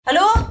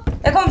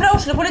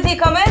Oslo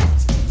politikammer.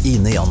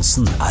 Ine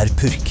Jansen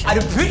purk.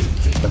 Du purk?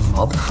 The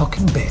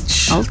motherfucking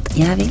bitch. Alt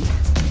jeg vil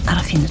å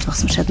finne ut hva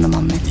som skjedde med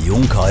mannen min.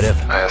 Jon Carew.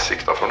 Jeg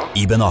sikta for noe?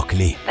 Iben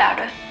Akeli. Det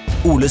du.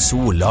 Ole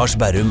So, Lars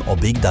Berrum og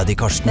Big Daddy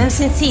Karsten. Hvem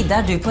sin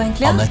side du på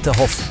egentlig? Annette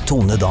Hoff,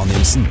 Tone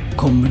Danielsen.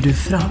 Kommer du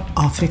fra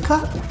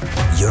Afrika?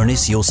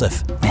 Jørnis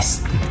Josef.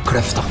 Nesten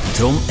kløfta.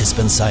 Trond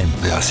Espen Seim.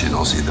 Det er synd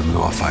å si det, men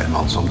det var feil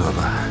mann som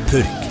døde.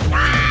 Purk.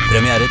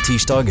 Premiere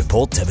tirsdag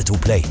på TV2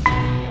 Play.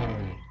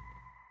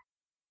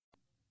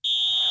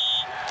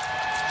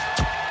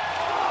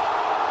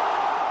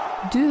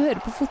 Du hører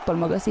på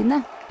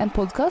Fotballmagasinet, en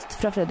podcast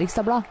fra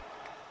Fredrikstad Blad.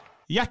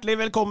 Hjertelig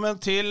velkommen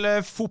til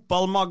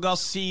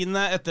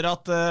Fotballmagasinet etter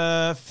at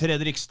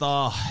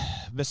Fredrikstad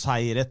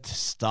beseiret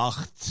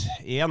Start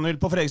 1-0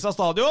 på Fredrikstad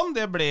stadion.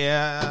 Det ble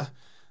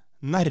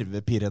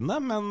nervepirrende,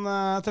 men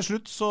til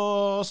slutt så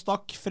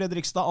stakk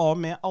Fredrikstad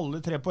av med alle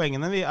 3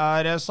 poengene. Vi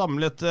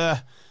samlet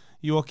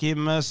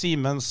Joakim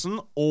Simensen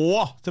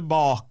og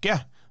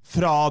tilbake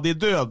fra de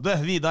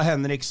døde. Vidar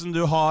Henriksen,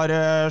 du har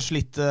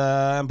slitt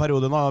en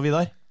periode nå,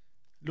 Vidar.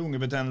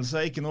 Lungebetennelse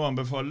er ikke noe å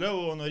anbefale,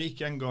 og når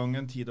ikke engang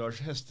en 10-dagers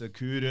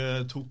hestekur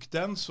tok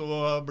den, så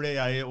ble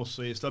jeg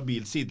også i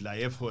stabil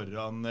sideleie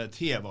foran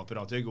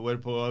TV-apparatet i går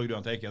på grunn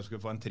av at jeg ikke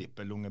skulle få en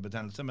trippel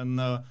lungebetennelse, men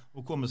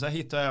å komme seg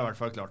hit har jeg i hvert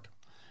fall klart.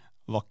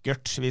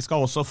 Vakkert. Vi skal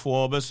også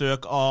få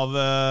besøk av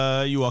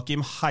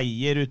Joakim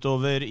Heier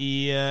utover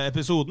i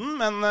episoden,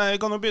 men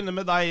vi kan jo begynne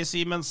med deg,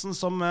 Simensen,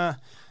 som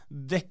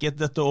dekket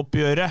dette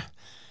oppgjøret.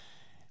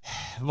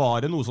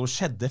 Var det noe som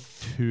skjedde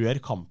før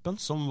kampen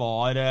som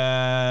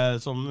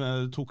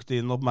tok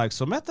din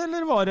oppmerksomhet,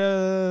 eller var det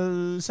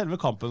selve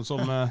kampen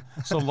som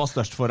var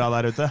størst for deg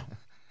der ute?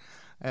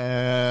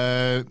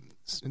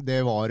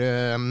 Det var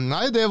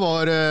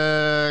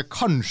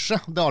kanskje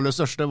det aller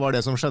største var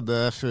det som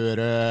skjedde før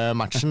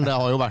matchen. Det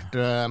har jo vært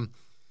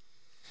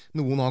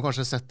noen har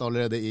kanskje sett det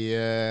allerede i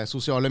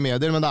sosiale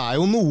medier, men det er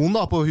jo noen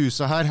da på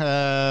huset her,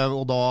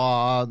 og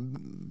da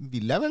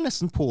vil jeg vel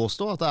nesten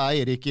påstå at det er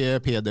Erik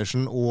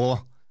Pedersen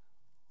og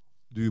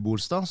du,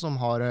 Bolstad, som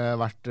har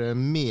vært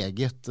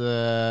meget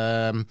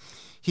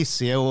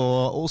hissige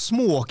og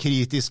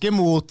småkritiske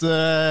mot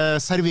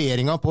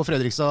serveringen på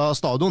Fredrikstad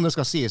stadion. Det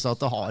skal sies at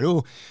det har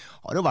jo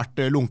vært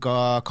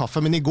lunka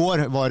kaffe, men i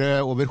går var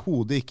det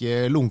overhodet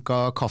ikke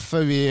lunka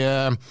kaffe. Vi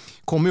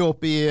kom jo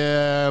opp i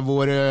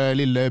vår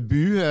lille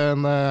bu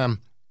en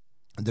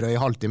drøy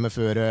halvtime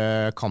før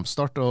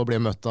kampstart og ble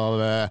møtt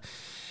av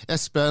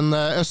Espen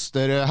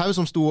Østerhaug,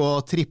 som sto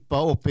og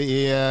trippa oppe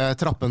i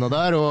trappene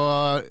der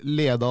og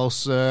ledet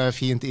oss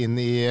fint inn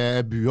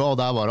i bua, og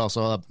der var det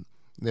altså,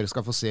 dere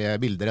skal få se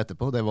bilder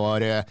etterpå, det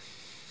var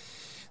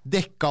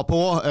dekka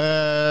på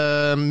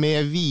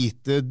med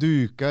hvite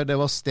duker, det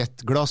var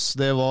stettglass,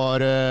 det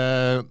var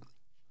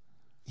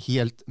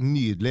helt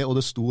nydelig, og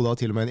det sto da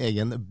til og med en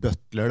egen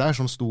butler der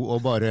som sto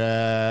og bare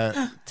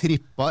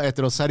trippa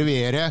etter å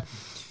servere.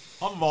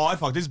 Han var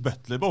faktisk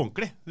butler på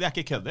ordentlig, det er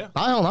ikke køddig.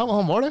 Nei,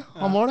 han var det,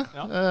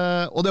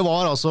 Ja. Og det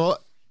var altså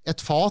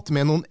et fat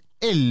med noen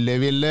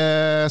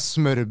elleville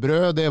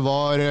smørbrød, det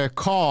var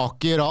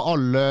kaker av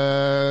alle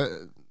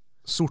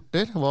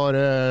sorter,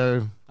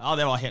 Ja,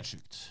 det var helt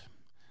sykt.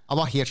 Det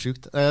var helt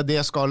sykt. Det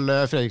skal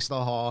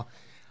Fredrikstad ha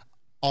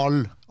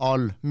all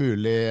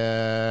mulig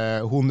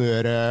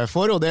honnør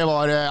for, og det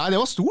var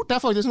stort. Det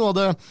er faktisk noe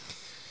av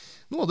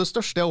det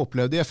største jeg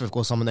opplevde i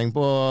FFK-sammenheng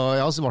på,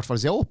 i hvert fall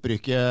siden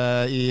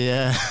opprykket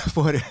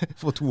for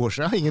 2 år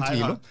siden, ingen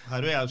tvil om. Her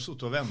har jeg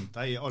suttet og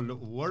ventet i alle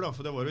år, da,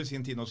 for det var jo i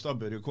sin tid når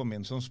Stabburet kom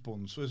inn som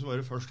sponsor, så var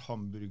det først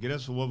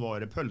hamburgere, så var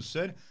det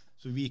pølser,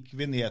 så gikk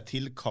vi ned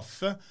til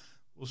kaffe,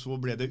 og så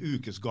ble det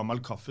ukesgammel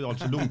kaffe,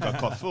 altså lunka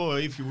kaffe, og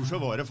i fjor så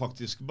var det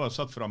faktisk bare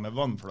satt frem med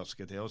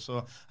vannflaske til, og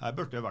så her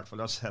burde jeg i hvert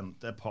fall ha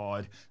sendt et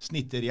par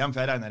snitter hjem,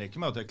 for jeg regner ikke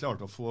med at jeg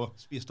klarte å få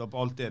spist opp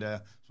alt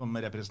dere som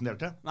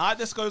representerte. Nei,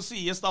 det skal jo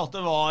sies da at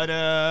det var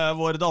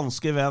vår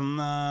danske venn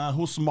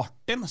hos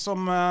Martin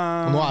som...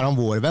 Nå er han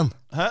vår venn.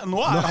 Nå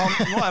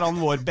er han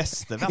vår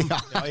beste venn.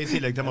 Ja, i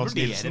tillegg til Mats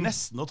Nilsen. Jeg vurderer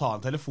nesten å ta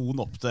en telefon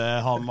opp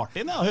til han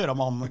Martin, og høre om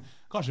han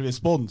kanskje vil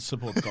sponse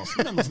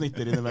podcasten med noen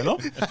snitter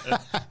innimellom.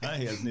 Det er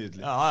helt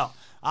nydelig. Ja.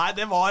 Nei,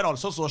 det var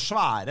altså så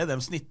svære de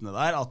snittene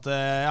der at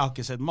jeg har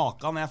ikke sett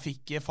maken. Jeg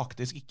fikk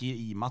faktisk ikke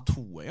i meg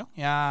 2 engang.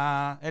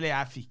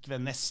 Jeg fikk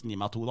vel nesten i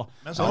meg 2 da.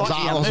 Men så er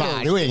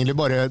det jo egentlig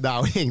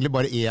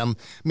bare en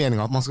mening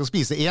at man skal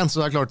spise 1, så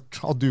det er klart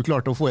at du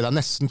klarte å få i deg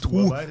nesten 2.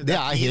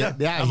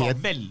 Jeg var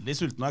veldig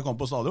sulten når jeg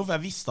kom på stadion, for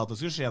jeg visste at det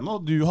skulle skje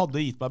noe. Du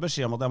hadde gitt meg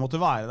beskjed om at jeg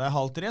måtte være der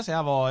 2:30, så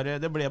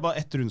det ble bare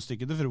et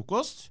rundstykke til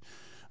frokost.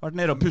 Vært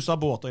nede og pusset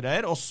båt og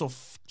greier, og så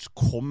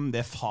kom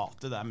det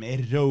fatet der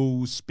med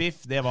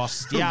roastbiff. Det var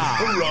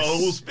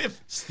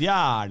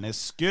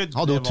stjerneskudd.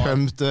 Hadde jo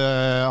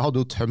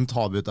tømt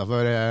havet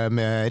utenfor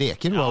med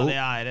reker. Ja,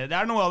 det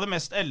er noe av det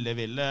mest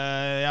elleville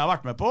jeg har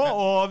vært med på,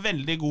 og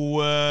veldig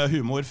god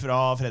humor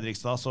fra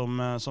Fredrikstad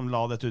som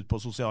la dette ut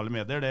på sosiale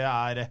medier. Det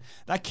er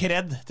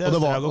kred til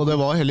og det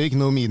var heller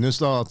ikke noe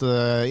minus da, at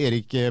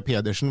Erik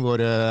Pedersen,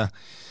 vår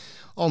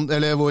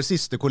eller vår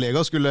siste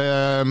kollega skulle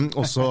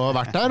også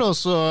vært der, og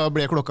så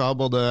ble klokka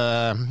både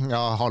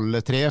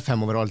 2:30,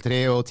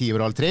 2:55 og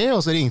 2:50,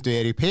 og så ringte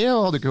Erik P.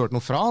 og hadde ikke hørt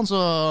noe fra han,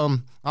 så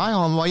nei,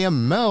 han var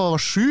hjemme og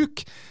var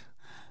syk.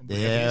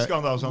 Det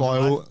var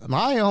jo,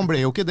 nei, han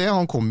ble jo ikke det,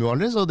 han kom jo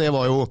aldri, så det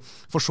var jo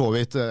for så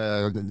vidt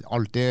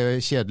alltid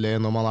kjedelig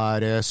når man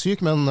er syk,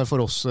 men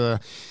for oss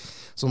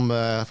som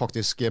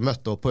faktisk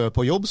møtte opp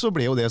på jobb, så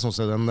ble jo det sånn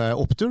sett en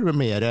opptur med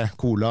mer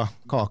cola,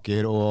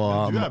 kaker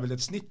og... Men du vel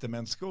et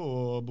snittemenneske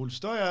og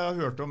Bolstad. Jeg har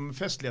hørt om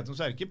festligheten,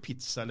 så er det ikke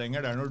pizza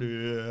lenger der når du...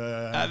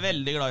 Jeg er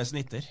veldig glad i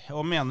snitter,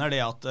 og mener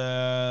det at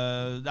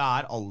det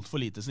er alt for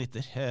lite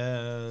snitter.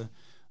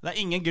 Det er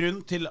ingen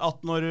grunn til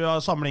at når du har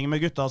samlinger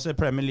med gutta i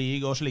Premier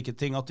League og slike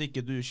ting, at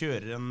ikke du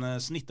kjører en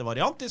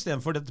snittevariant i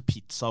stedet for dette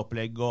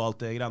pizzaopplegg og alt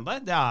det greiene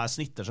der. Det er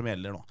snitter som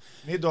gjelder nå.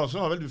 Men i dag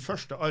så har vel du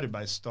første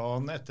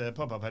arbeidsdagen etter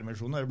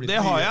pappapermisjonen. Har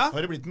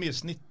det blitt mye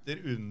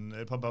snitter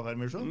under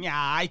pappapermisjonen?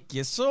 Nja,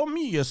 ikke så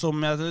mye som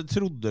jeg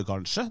trodde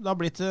kanskje. Det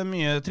har blitt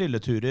mye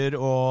trilleturer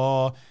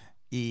og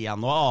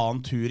en og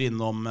annen tur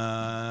innom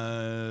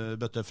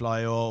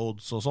Butterfly og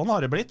Odds og sånn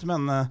har det blitt,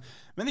 men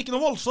ikke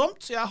noe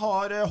voldsomt. Jeg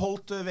har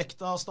holdt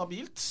vekta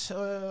stabilt,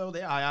 og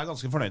det er jeg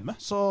ganske fornøyd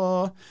med.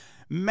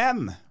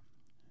 Men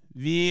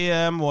vi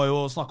må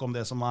jo snakke om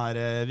det som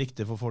er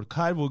viktig for folk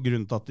her, hvor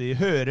grunnen til at de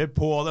hører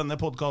på denne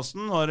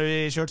podcasten. Nå har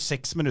vi kjørt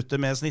 6 minutter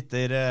med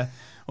snitter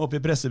oppe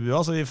i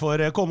pressebua, så vi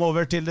får komme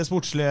over til det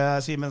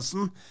sportslige,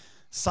 Simensen.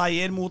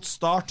 Seier mot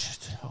Start,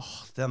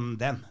 den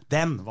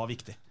var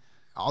viktig.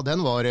 Ja,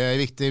 den var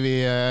viktig.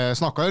 Vi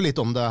snakket jo litt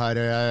om det her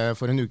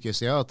for en uke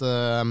siden, at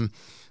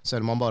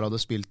selv om man bare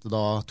hadde spilt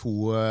da 2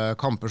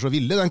 kamper, så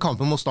ville den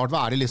kampen mot Start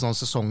være litt sånn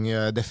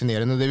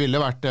sesongdefinerende. Det ville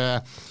vært,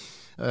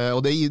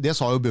 og det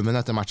sa jo Bummen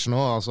etter matchen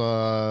også, altså,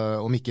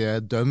 om ikke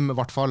døm i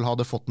hvert fall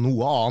hadde fått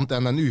noe annet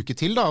enn en uke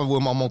til, da,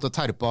 hvor man måtte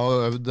terpe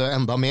og øvde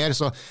enda mer,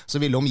 så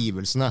ville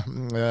omgivelsene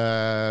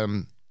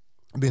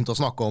begynt å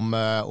snakke om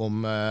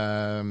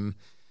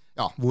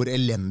hvor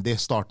elendig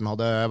starten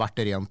hadde vært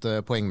rent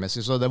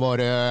poengmessig. Så det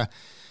var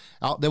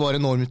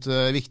enormt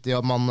viktig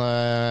at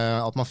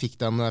man fikk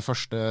den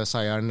første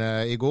seieren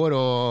i går,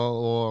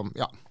 og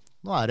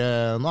nå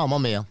er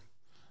man med.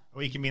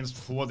 Og ikke minst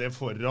få det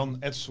foran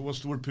et så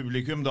stort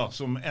publikum da,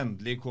 som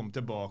endelig kom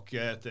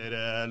tilbake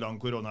etter lang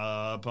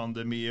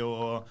koronapandemi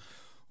og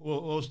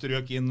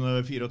strøk inn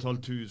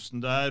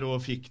 4.500 der,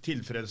 og fikk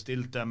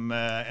tilfredsstilt dem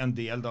en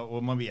del da,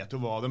 og man vet jo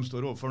hva de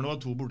står overfor nå.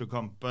 2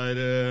 bortekamper,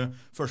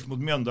 først mot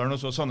Mjøndalen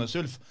og så Sandnes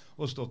Ulf,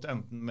 og stått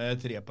enten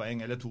med 3 poeng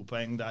eller 2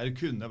 poeng der,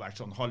 kunne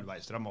vært sånn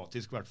halvveis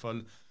dramatisk, i hvert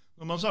fall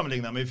når man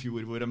sammenlignet med i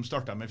fjor, hvor de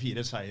startet med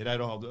 4 seirer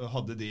og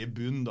hadde det i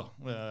bunn da,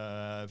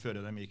 før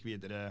de gikk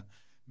videre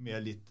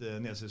med litt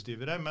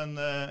nesestyvere. Men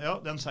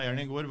den seieren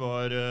i går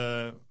var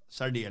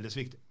særdeles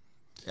viktig.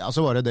 Ja,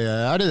 så er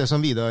det som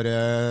Vidar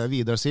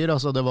sier,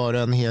 altså det var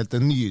en helt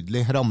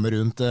nydelig ramme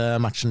rundt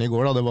matchen i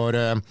går da. Det var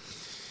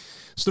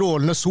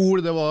strålende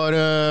sol, det var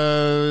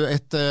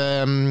et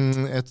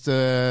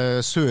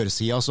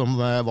sørsida som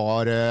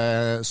var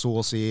så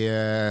å si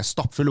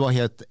stappfull, det var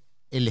helt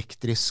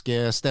elektrisk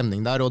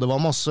stemning der, og det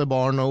var masse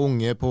barn og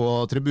unge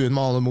på tribunen.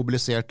 Man hadde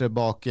mobilisert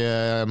bak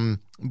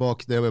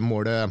det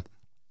målet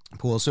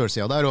på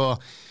sørsida der,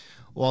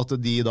 og at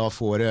de da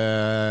får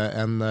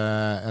en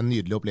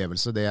nydelig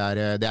opplevelse, det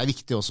er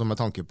viktig også med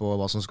tanke på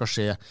hva som skal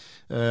skje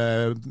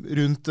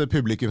rundt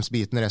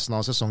publikumsbiten resten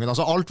av sesongen.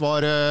 Altså alt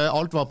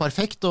var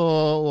perfekt,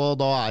 og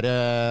da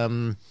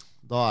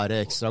er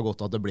det ekstra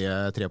godt at det ble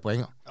 3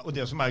 poeng. Ja, og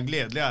det som er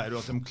gledelig er jo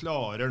at de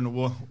klarer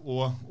nå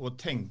å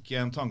tenke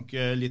en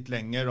tanke litt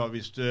lenger. Da,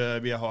 hvis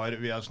vi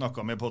har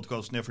snakket med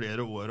podcasten i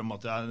flere år om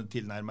at det er en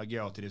tilnærmet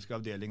geatrisk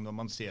avdeling når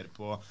man ser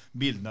på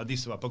bildene av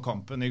disse var på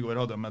kampen. I går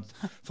hadde de et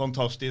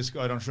fantastisk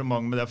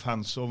arrangement med det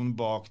fansovn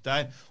bak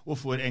der, og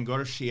får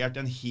engasjert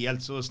en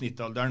helt så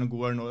snittalderen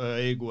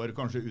i går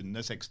kanskje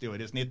under 60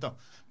 år i snitt, da,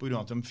 på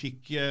grunn av at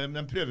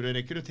de prøver å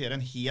rekruttere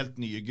en helt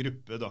ny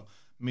gruppe da,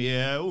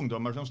 med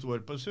ungdommer som står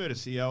på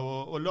sørsida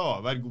og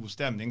laver god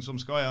stemning som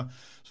skal, ja.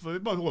 Så får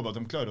vi bare håpe at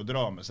de klarer å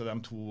dra med seg de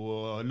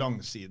 2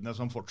 langsidene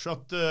som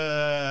fortsatt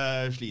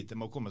sliter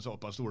med å komme seg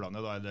opp av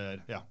stolene da, eller,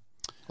 ja.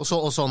 Og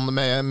sånn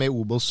med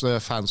Obos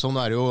fansom,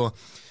 det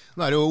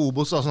er jo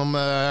Obos da, som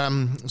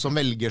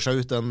velger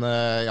seg ut en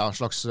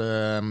slags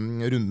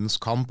rundens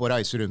kamp og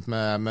reiser rundt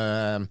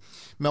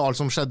med alt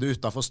som skjedde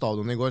utenfor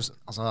stadion i går.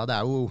 Altså, det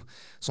er jo,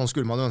 sånn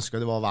skulle man ønske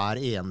det var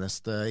hver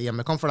eneste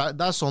hjemmekamp, for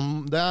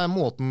det er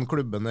måten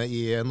klubbene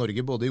i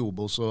Norge, både i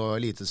Obos og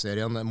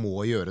Eliteserien,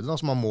 må gjøre det.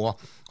 Altså, man må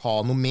ha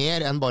noe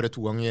mer enn bare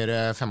 2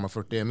 ganger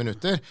 45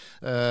 minutter.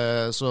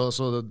 Så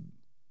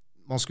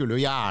man skulle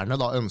jo gjerne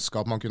da ønske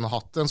at man kunne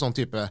hatt en sånn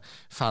type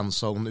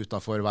fanzone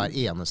utenfor hver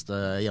eneste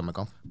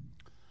hjemmekamp.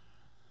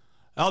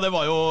 Ja, det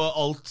var jo,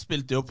 alt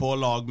spilte jo på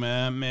lag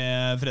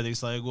med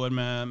Fredrikstad i går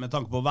med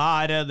tanke på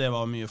været, det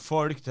var mye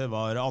folk, det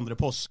var andre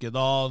påske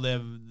da,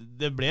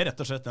 det ble rett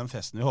og slett den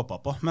festen vi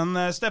hoppet på. Men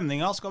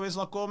stemninga skal vi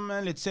snakke om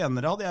litt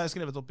senere, hadde jeg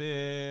skrevet opp i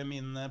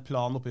min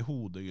plan opp i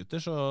hodet,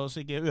 gutter, så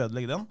ikke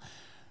ødelegg den.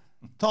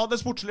 Ta det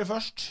sportslige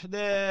først.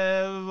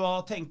 Hva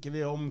tenker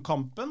vi om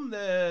kampen?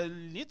 Det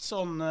litt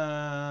sånn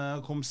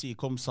kom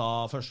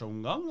sa første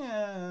omgang.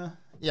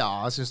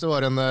 Ja, jeg synes det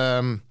var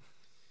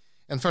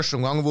en første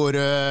omgang hvor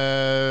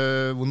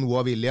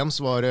Noah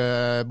Williams var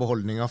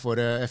beholdninga for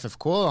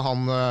FFK.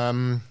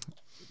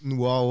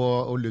 Noah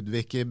og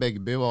Ludvig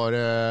Begby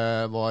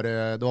det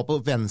var på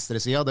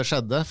venstre siden det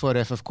skjedde for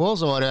FFK,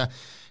 så var det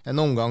en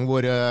omgang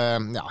hvor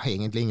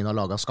egentlig ingen av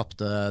laget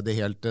skapte det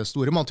helt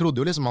store. Man trodde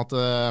jo liksom at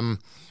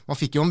man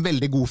fikk jo en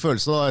veldig god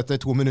følelse da, etter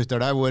 2 minutter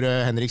der, hvor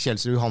Henrik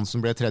Kjelsrud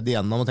Johansen ble tredd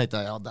igjennom og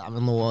tenkte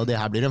det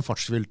her blir en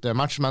fartsfylt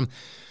match,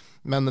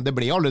 men det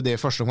ble aldri det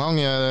i første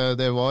omgang.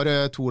 Det var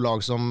 2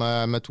 lag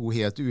med 2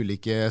 helt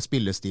ulike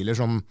spillestiler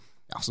som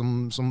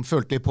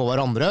følte litt på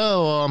hverandre,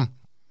 og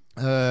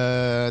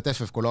et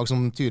FFK-lag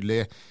som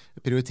tydelig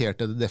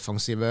prioriterte det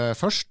defensive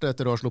først.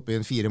 Etter å ha sluppet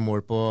inn 4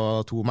 mål på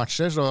 2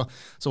 matcher, så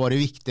var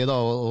det viktig da,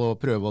 å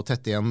prøve å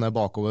tette igjen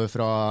bakover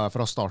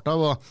fra start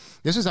av. Og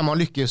det synes jeg man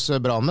lykkes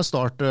bra med.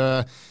 Start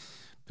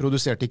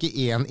produserte ikke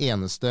en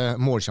eneste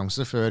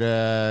målsjanse før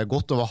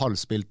godt og var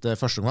halvspilt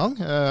første gang.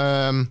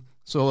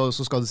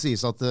 Så skal det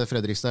sies at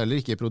Fredrikstad heller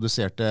ikke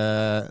produserte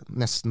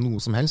nesten noe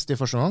som helst i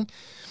første gang.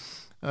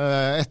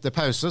 Etter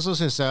pause så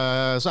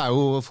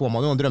får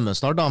man jo en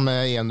drømmestart da,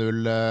 med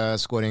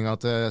 1-0-skåringa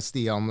til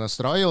Stian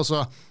Stray, og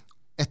så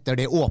etter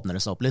det åpner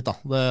det seg opp litt.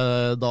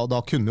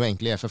 Da kunne jo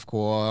egentlig FFK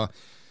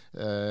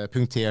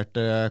punktert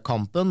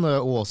kampen.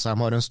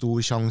 Åsheim har en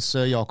stor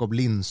sjanse, Jakob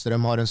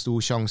Lindstrøm har en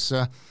stor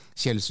sjanse,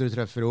 Kjelsrud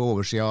treffer jo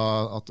oversida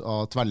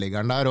av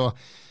tverrliggeren der, og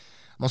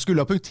man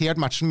skulle ha punktert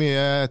matchen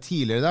mye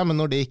tidligere der, men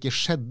når det ikke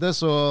skjedde,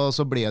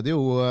 så ble det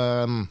jo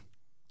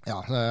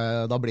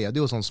da ble det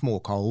jo sånn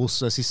småkaos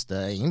de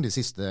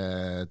siste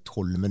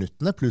 12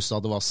 minuttene, pluss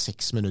at det var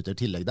 6 minutter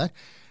tillegg der.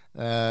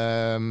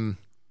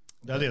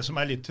 Det det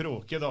som litt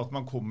tråkig, da, at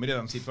man kommer i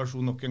den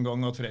situasjonen nok en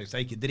gang at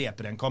Fredrikstad ikke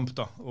dreper en kamp.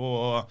 Da.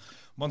 Og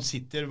man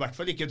sitter i hvert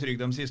fall ikke trygg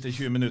de siste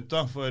 20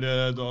 minutter, for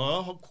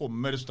da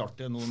kommer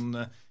starten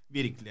noen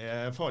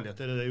virkelige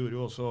farligheter. Det gjorde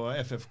jo også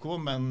FFK,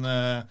 men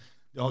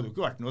det hadde jo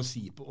ikke vært noe å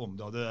si på om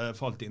det hadde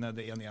falt inn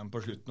det 1-1 på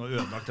slutten og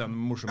ødelagt den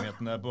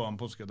morsomheten på en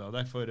påskedag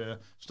der, for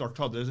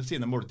Start hadde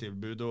sine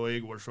måltilbud, og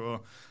i går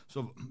så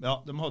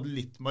de hadde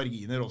litt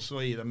marginer også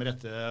i dem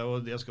rette,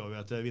 og det skal jo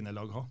et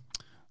vinnerlag ha.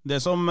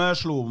 Det som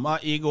slo meg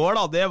i går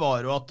da, det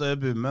var jo at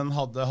Bummen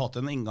hadde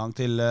en inngang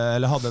til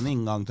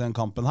den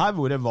kampen her,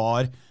 hvor det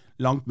var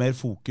langt mer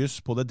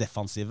fokus på det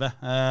defensive.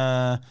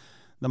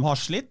 De har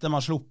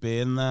sluppet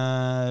inn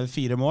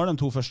 4 mål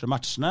de 2 første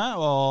matchene,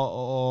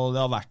 og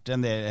det har vært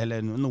en del,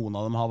 eller noen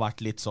av dem har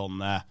vært litt sånn,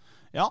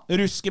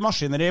 rusk i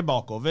maskineri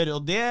bakover,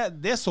 og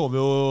det så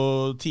vi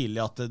jo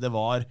tidlig at det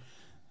var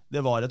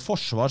et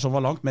forsvar som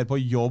var langt mer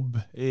på jobb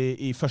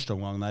i første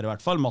omgang der i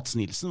hvert fall. Mats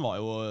Nilsen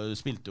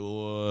spilte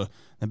jo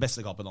den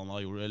beste kampen han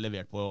har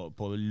levert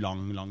på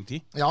lang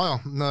tid.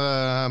 Ja,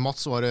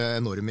 Mats var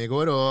enorm i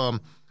går, og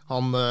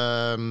han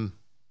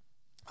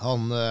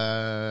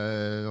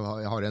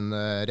har en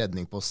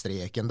redning på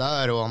streken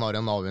der, og han har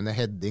en avgjørende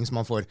heading som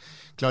han får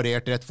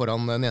klarert rett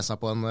foran nesa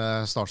på en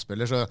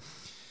startspiller. Så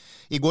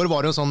i går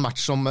var det en sånn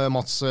match som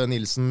Mats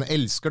Nilsen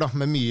elsker, da,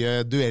 med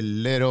mye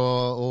dueller,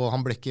 og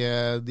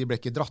de ble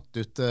ikke dratt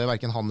ut,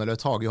 hverken han eller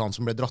Tage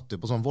Johansen ble dratt ut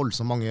på sånn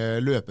voldsomt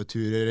mange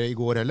løpeturer i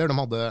går heller. De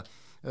hadde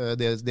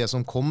det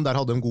som kom, der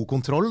hadde de god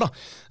kontroll da.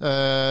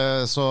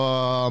 Så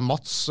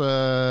Mats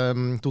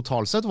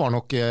totalt sett var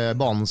nok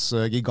banens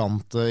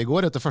gigant i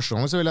går. Etter første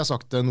gang så ville jeg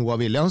sagt Noah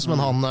Williams,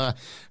 men han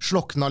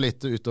slokna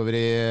litt utover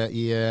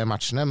i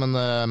matchene. Men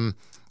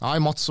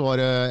nei, Mats var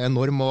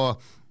enorm,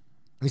 og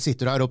vi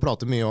sitter her og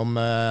prater mye om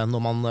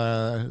når man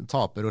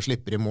taper og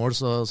slipper i mål,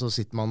 så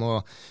sitter man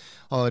og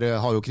har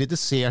jo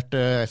kritisert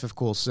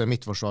FFKs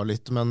midtforsvar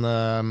litt, men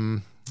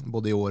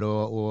både i år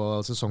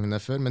og sesongene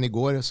før, men i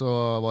går så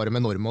var de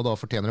enorme, og da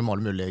fortjener de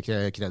alle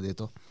mulige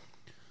kreditt.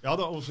 Ja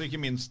da, også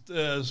ikke minst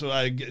så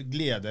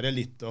gleder det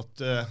litt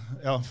at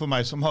for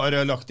meg som har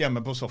lagt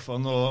hjemme på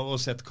sofaen og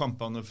sett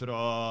kampene fra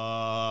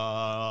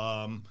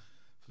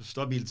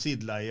stabilt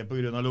sideleie på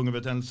grunn av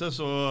lungebetennelse,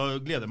 så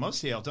gleder meg å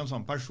se at en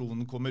sånn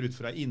person kommer ut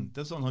fra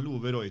intet, sånn han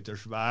Love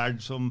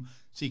Reutersverd, som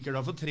sikkert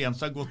har fått trent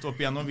seg godt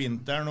opp gjennom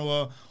vinteren,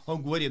 og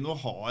han går inn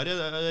og har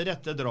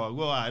rette drag,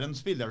 og en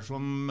spiller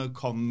som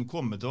kan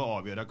komme til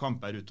å avgjøre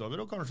kamper utover,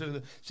 og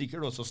kanskje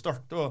sikkert også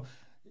starte, og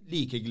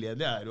like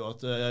gledelig jo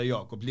at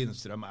Jakob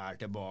Lindstrøm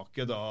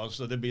tilbake da,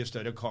 så det blir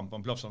større kamp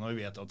om plassene, og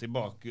vi vet at i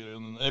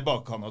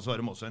bakhånda så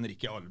har de også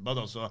Enrique Alba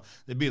da, så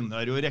det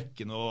begynner jo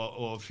rekken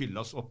å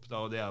fylles opp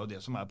da, og det jo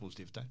det som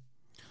positivt der.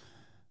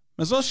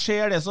 Men så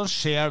skjer det som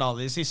skjer da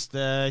de siste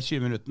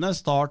 20 minuttene.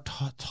 Start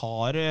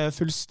tar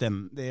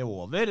fullstendig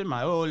over. Det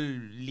jo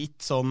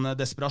litt sånn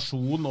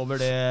desperasjon over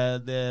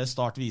det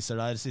Start viser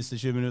der de siste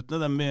 20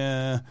 minuttene.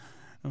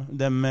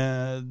 De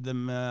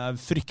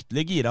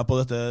fryktelig gira på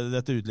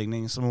dette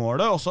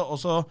utligningsmålet, og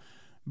så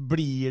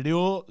blir det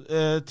jo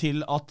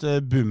til at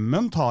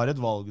Bummen tar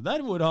et valg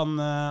der, hvor han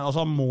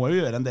må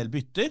jo gjøre en del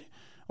bytter,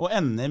 og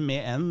ender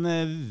med en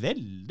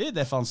veldig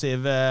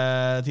defensiv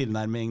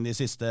tilnærming de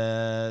siste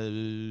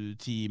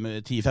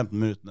 10-15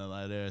 minuttene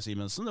der,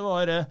 Simensen. Det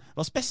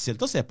var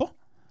spesielt å se på.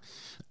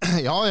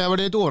 Ja, jeg var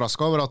litt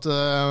overrasket over at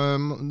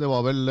det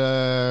var vel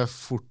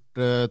fort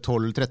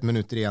 12-13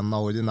 minutter igjen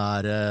av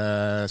ordinær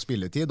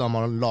spilletid, da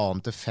man la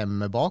om til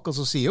 5 bak, og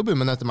så sier jo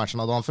Bummen etter matchen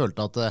at han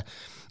følte at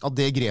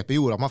det grepet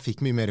gjorde at man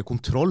fikk mye mer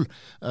kontroll,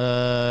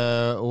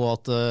 og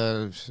at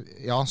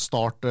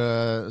Start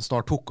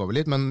tok over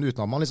litt, men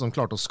uten at man liksom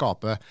klarte å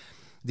skape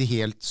de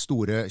helt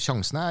store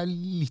sjansene. Jeg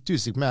litt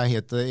usikker på om jeg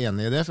helt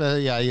enig i det, for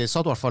jeg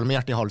satt i hvert fall med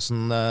hjertet i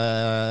halsen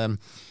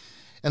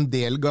en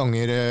del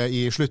ganger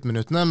i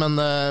sluttminuttene,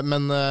 men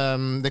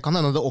det kan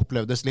hende det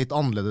opplevdes litt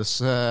annerledes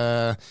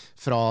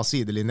fra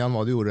sidelinjen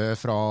hva de gjorde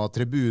fra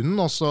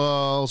tribunen, og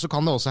så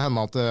kan det også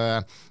hende at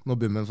når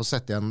Bummen får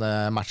sette igjen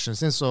matchen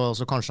sin, så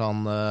kanskje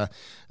han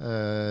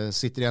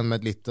sitter igjen med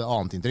et litt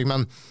annet inntrykk,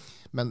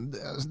 men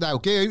det er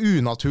jo ikke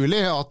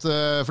unaturlig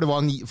for det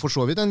var for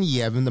så vidt en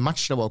jevn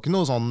match, det var ikke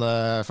noe sånn,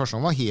 første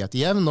gang var helt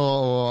jevn,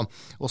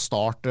 og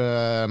Start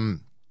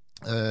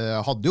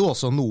hadde jo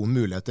også noen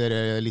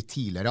muligheter litt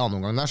tidligere i annen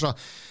omgang der,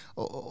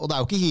 og det er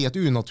jo ikke helt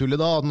unaturlig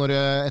da, at når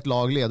et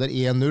lag leder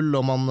 1-0,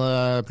 og man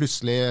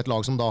plutselig, et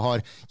lag som da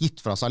har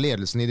gitt fra seg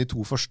ledelsen i de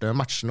 2 første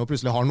matchene, og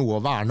plutselig har noe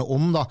å verne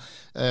om da,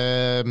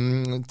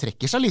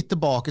 trekker seg litt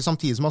tilbake,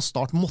 samtidig som at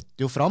Start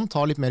måtte jo fram,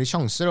 ta litt mer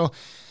sjanser, og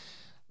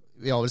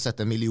vi har vel sett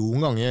 1 million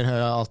ganger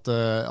at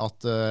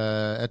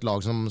et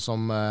lag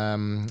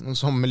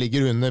som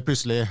ligger under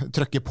plutselig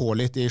trykker på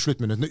litt i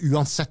sluttminuttene,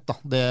 uansett da,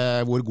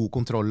 hvor god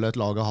kontroll et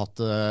lag har hatt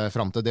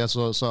frem til det,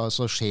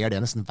 så skjer det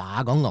nesten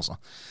hver gang altså.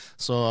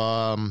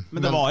 Men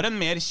det var en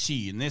mer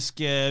kynisk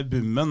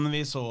Bummen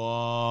vi så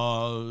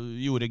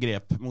gjorde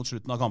grep mot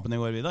slutten av kampen i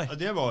går, Vidar. Ja,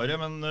 det var det,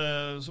 men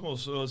som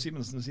også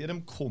Simensen sier,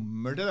 de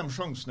kommer til de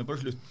sjansene på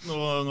slutten,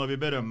 og nå har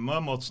vi berømmet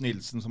Mats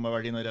Nilsen som har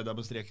vært inne og reddet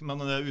på streken, men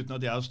uten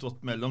at jeg har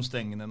stått mellom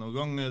stengene noen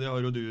gang, det har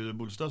jo du,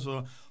 Bolstad,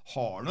 så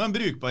har han en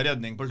brukbar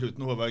redning på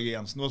slutten, Håvard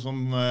Jensen, og som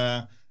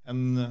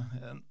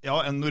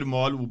en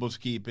normal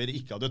Obos-keeper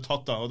ikke hadde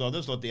tatt da, og da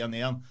hadde det stått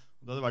 1-1.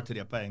 Det hadde vært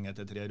 3 poeng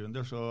etter 3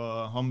 runder, så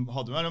han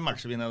hadde vel en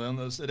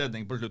matchvinnende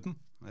redning på slutten.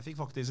 Jeg fikk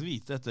faktisk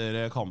vite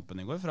etter kampen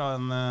i går fra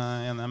en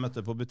jeg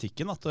møtte på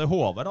butikken at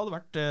Håvard hadde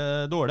vært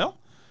dårlig,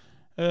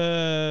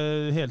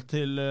 helt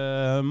til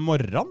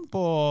morgenen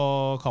på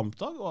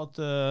kampdag, og at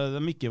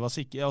de ikke var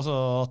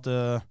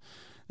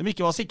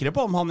sikre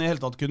på om han i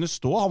hele tatt kunne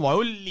stå. Han var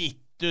jo litt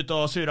ute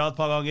og surra et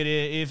par ganger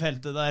i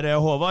feltet der,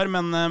 Håvard,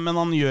 men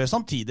han gjør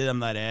samtidig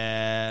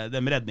de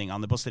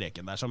redningene på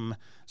streken der, som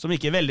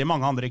ikke veldig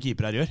mange andre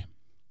keepere gjør.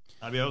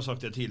 Nei, vi har jo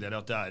sagt det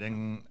tidligere at det er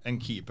en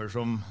keeper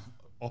som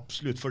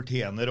absolutt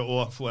fortjener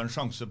å få en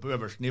sjanse på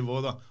øverste nivå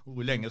da.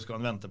 Hvor lenge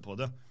skal han vente på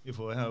det? Vi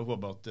får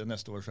håpe at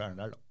neste år så er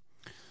han der da.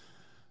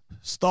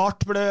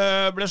 Start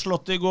ble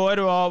slått i går.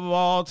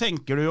 Hva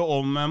tenker du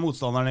om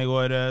motstanderen i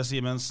går,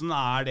 Simensen?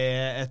 Er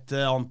det et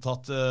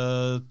antatt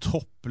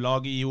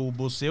topplag i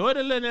Obos i år,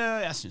 eller?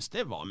 Jeg synes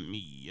det var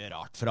mye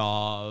rart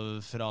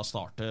fra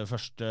start til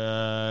første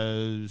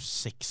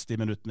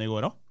 60 minuttene i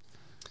går da.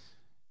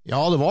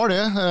 Ja, det var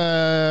det.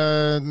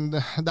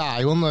 Det er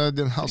jo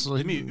det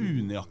er mye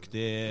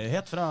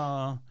unøyaktighet fra...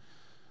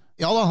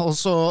 Ja da, og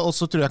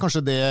så tror jeg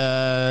kanskje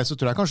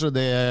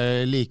det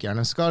like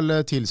gjerne skal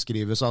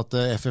tilskrives at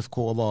FFK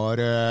var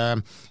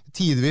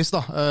tidvis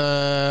da,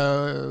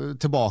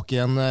 tilbake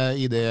igjen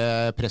i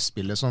det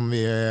presspillet som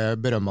vi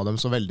berømmet dem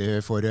så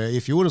veldig for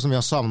i fjor, og som vi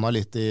har savnet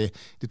litt i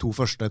de 2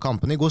 første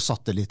kampene. I går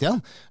satt det litt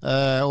igjen,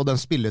 og den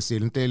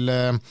spillestilen til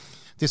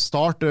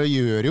Start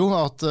gjør jo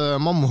at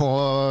man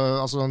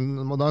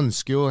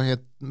ønsker jo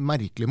helt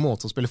merkelig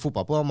måte å spille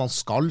fotball på. Man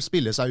skal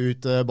spille seg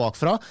ut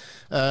bakfra,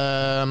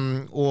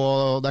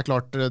 og det er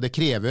klart det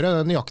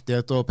krever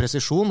nøyaktighet og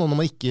presisjon, og når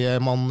man ikke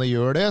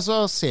gjør det, så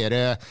ser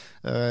det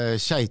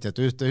kjeitet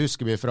ut. Det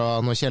husker vi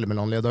fra når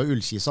Kjelmeland ledet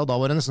Ullkisa, da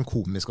var det nesten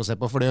komisk å se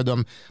på, fordi de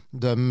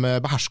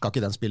behersket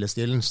ikke den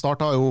spillestilen.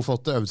 Start har jo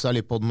fått øvd seg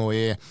litt på det nå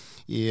i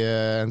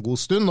en god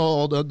stund,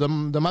 og de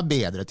er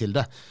bedre til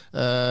det.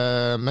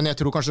 Men jeg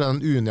tror kanskje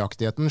den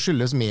unøyaktigheten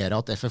skyldes mer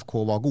at FFK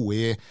var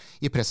gode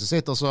i presset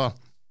sitt, og så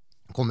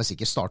kommer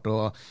sikkert Start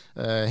å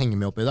henge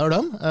med opp i der,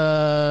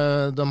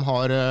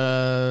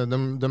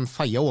 de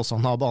feier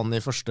Åsane av banen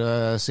i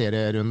første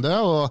serierunde,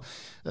 og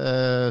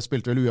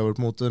spilte vel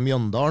uavgjort mot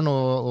Mjøndalen,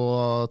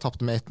 og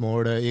tappte med 1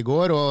 mål i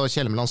går, og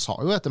Kjelmeland sa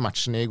jo etter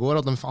matchen i går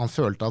at han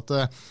følte at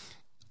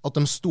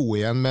de sto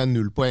igjen med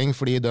 0 poeng,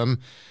 fordi de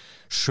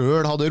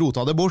selv hadde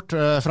rotet det bort,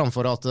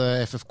 framfor at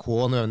FFK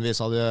nødvendigvis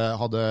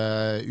hadde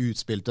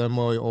utspilt dem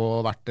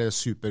og vært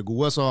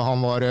supergode, så han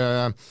var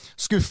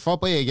skuffet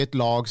på eget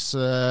lags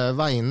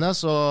vegne,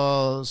 så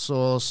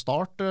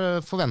Start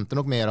forventer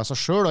nok mer av seg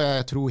selv, og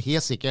jeg tror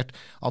helt sikkert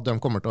at de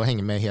kommer til å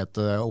henge med helt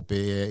oppe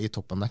i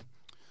toppen der.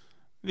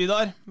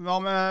 Vidar, hva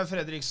med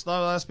Fredrikstad?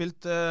 Det er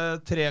spilt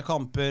 3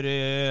 kamper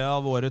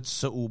av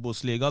årets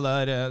Obos-liga.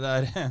 Det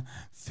er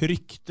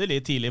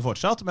fryktelig tidlig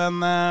fortsatt,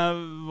 men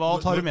hva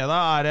tar du med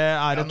deg?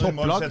 Er det topplag?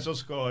 Normalt sett så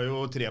skal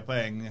jo 3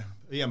 poeng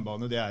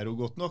hjemmebane, det jo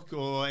godt nok,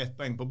 og 1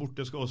 poeng på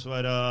borte skal også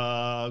være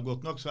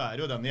godt nok, så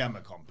det jo den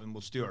hjemmekampen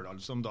mot Stjørdal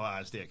som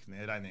da steken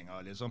I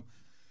regninga, liksom.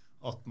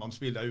 At man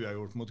spiller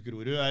uavgjort mot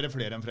Grorud det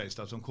flere enn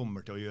Freistad som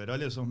kommer til å gjøre,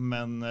 liksom.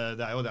 Men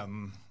det jo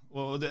den,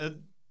 og det,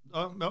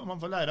 ja, man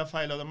får lære av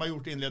feil av de har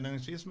gjort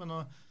innledningsvis, men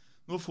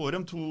nå får de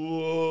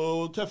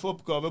 2 tøffe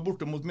oppgaver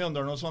borte mot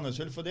Mjøndalen og Sandnes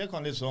Ulf, for det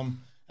kan liksom,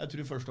 jeg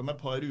tror først om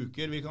et par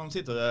uker, vi kan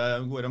sitte der,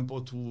 går de på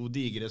 2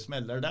 digre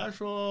smeller der,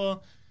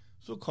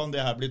 så kan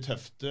det her bli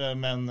tøft,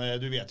 men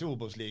du vet jo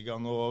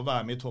Obos-ligaen, å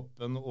være med I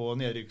toppen og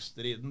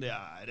nedrykksstriden, det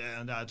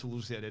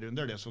 2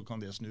 serierunder, det så kan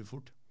det snu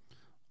fort.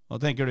 Hva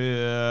tenker du,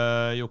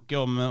 Jokke,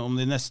 om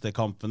de neste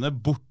kampene,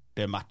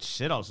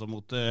 bortematcher, altså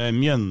mot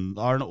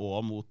Mjøndalen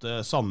og mot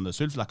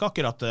Sandnes Ulf? Det ikke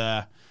akkurat,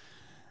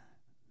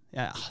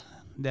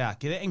 det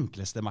ikke de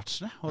enkleste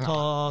matchene å ta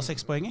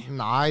 6 poeng I.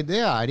 Nei,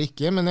 det det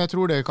ikke, men jeg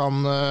tror det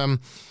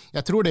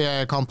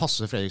kan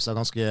passe Fredrikstad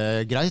ganske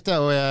greit,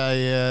 og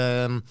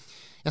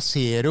jeg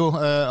ser jo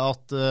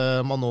at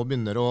man nå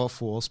begynner å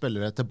få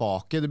spillere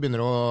tilbake. Man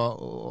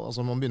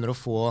begynner å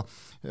få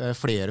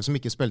flere som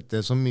ikke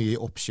spilte så mye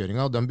I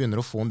oppkjøringa. De begynner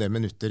å få en del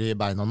minutter I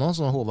beina nå.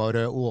 Så Håvard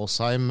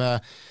Åsheim,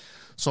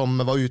 som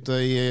var ute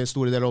I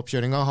store deler av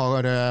oppkjøringa,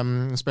 har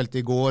spilt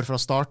I går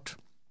fra start.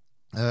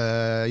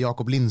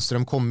 Jakob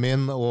Lindstrøm kom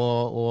inn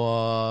og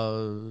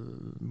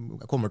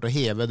kommer til å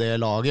heve det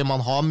laget.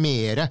 Man har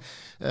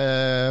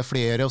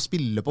flere å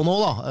spille på nå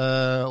da,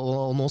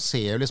 og nå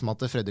ser jeg liksom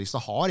at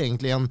Fredrikstad har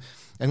egentlig en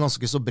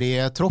ganske så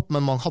bred tropp,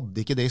 men man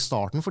hadde ikke det I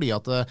starten fordi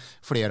at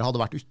flere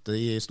hadde vært ute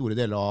I store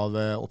deler av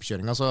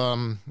oppkjøringa, så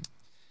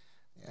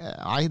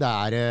nei,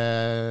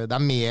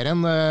 det mer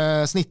enn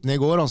snittene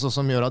I går altså,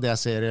 som gjør at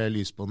jeg ser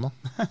lys på den nå.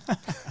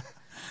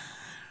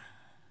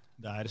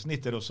 Det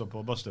snitter også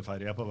på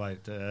Basteferja på vei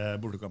til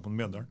bortekampen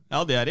Mjøndalen.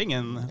 Ja, det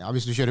ingen... Ja,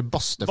 hvis du kjører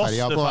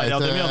Basteferja på vei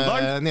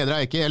til Nedre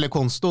Eike eller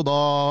Konsto, da...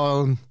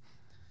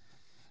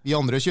 Vi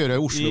andre kjører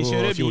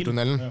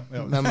Oslo-Fjordtunnelen.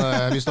 Ja. Men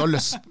hvis du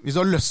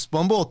har lyst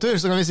på en båttur,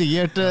 så kan vi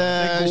sikkert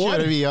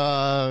kjøre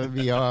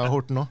via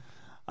Horten nå.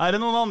 Det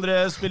noen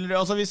andre spillere?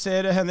 Altså vi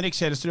ser Henrik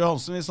Kjelsrud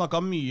Hansen, vi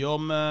snakket mye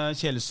om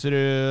Kjelsrud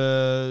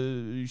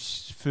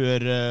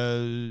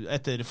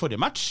etter forrige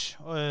match.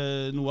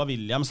 Noah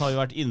Williams har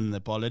jo vært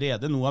inne på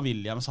allerede. Noah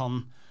Williams,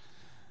 han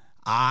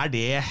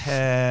det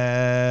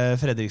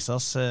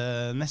Fredrikstads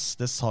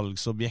neste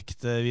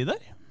salgsobjekt, Vidar?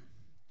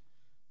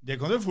 Det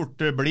kan det fort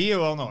bli,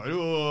 og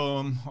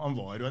han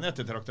var jo en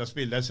ettertraktet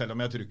spiller, selv om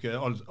jeg tror ikke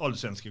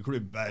allsvenske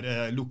klubber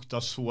lukta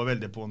så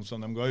veldig på han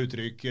som de ga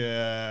uttrykk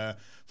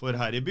for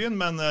her I byen,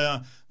 men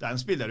det en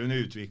spiller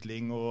under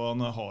utvikling, og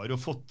han har jo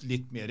fått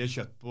litt mer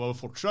kjøtt på,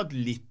 fortsatt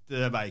litt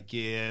veik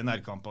I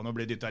nærkampene, og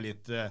ble dyttet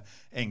litt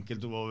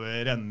enkelt over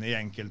renne I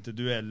enkelte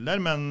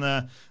dueller, men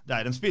det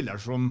en spiller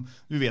som,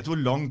 du vet hvor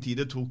lang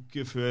tid det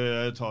tok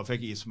før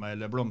Tafek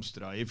Ismail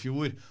blomstra I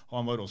fjor,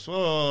 han var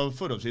også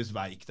forholdsvis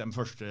veik de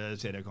første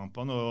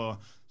seriekampene,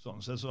 og sånn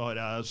sett så har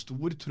jeg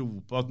stor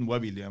tro på at Noah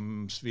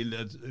Williams vil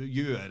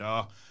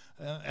gjøre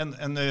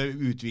en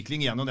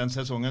utvikling gjennom den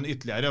sesongen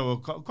ytterligere,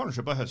 og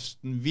kanskje på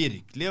høsten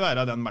virkelig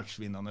være den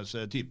matchvinnende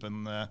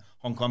typen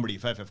han kan bli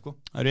for FFK.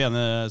 Du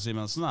enig,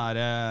 Simensen?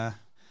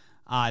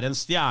 En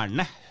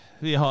stjerne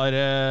vi har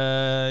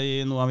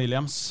I Noah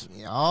Williams?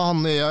 Ja,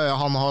 han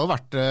har jo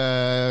vært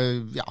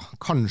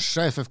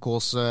kanskje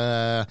FFKs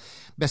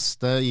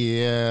beste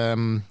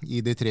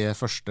I de 3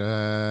 første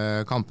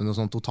kampene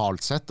sånn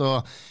totalt sett,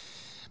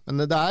 men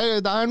det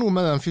noe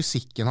med den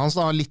fysikken hans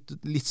da,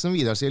 litt som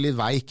Vidar sier, litt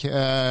veik,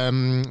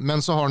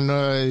 men så har han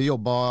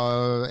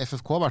jobbet,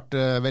 FFK har vært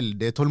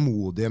veldig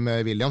tålmodige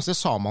med Williams, det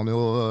sa man jo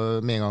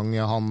med en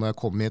gang han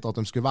kom hit at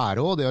de skulle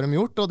være, og det har de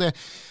gjort, og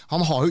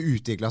han har jo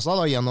utviklet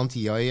seg da, gjennom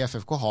tida I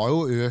FFK, har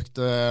jo økt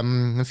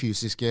den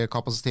fysiske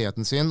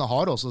kapasiteten sin,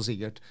 har også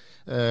sikkert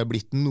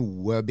blitt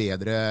noe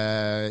bedre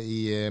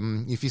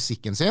I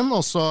fysikken sin,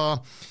 og så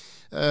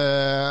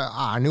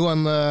han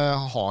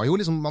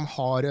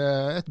har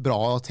et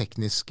bra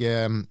teknisk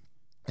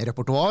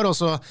repertoar, og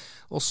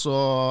så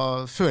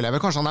føler jeg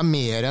vel kanskje han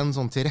mer en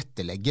sånn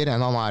tilrettelegger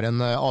enn han en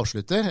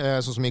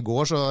avslutter, sånn som I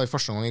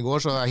første gang I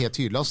går, så helt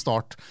tydelig at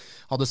Start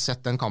hadde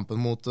sett den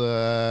kampen mot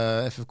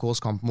FFKs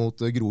kamp mot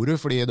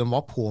Grorud, fordi de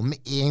var på med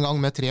en gang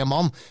med 3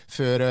 mann,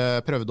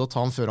 prøvde å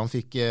ta han før han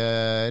fikk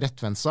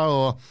rettvendt seg,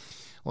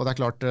 og det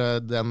klart,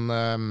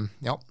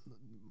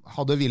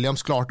 hadde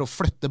Williams klart å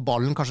flytte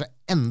ballen kanskje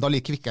enda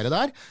litt kvikkere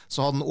der,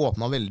 så hadde han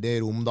åpnet veldig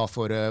rom da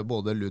for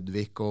både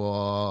Ludvig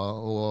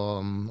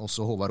og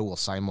også Håvard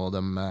Åsheim og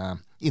de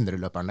indre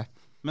løperne.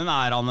 Men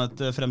han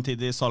et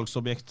fremtidig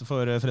salgsobjekt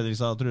for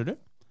Fredrikstad, tror du?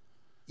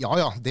 Ja,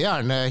 det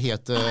han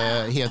helt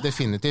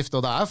definitivt,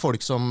 og det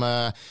folk som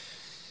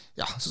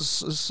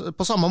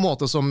på samme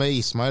måte som med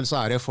Ismail,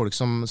 så det folk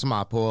som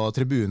på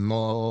tribunen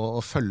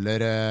og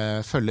følger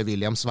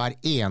Williams hver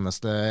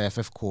eneste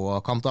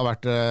FFK-kamp. Det har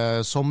vært,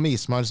 som med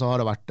Ismail, så har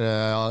det vært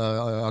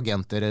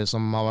agenter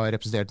som har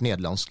representert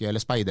nederlandske,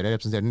 eller speidere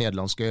representert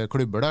nederlandske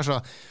klubber der, så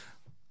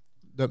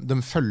de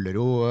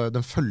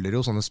følger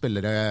jo sånne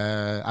spillere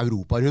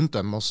Europa rundt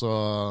dem, og så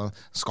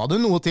skal det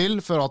noe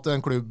til for at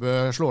en klubb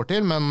slår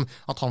til, men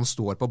at han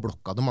står på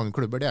blokka til mange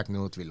klubber, det ikke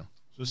noe tvil om.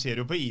 Så ser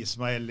du på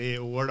Ismael i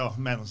år da,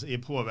 mens I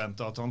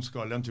påvente at han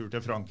skal en tur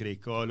til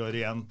Frankrike og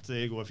Lorient.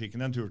 I går fikk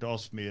han en tur til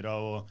Aspmyra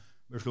og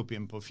ble sluppet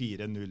inn på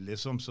 4-0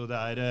 liksom, så det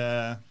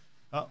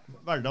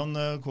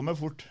hverdagen kommer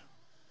fort.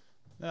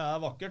 Det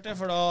vakkert det,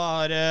 for da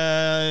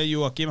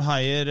Joakim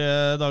Heier,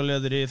 daglig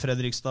leder I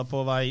Fredrikstad, på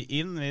vei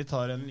inn. Vi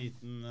tar en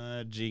liten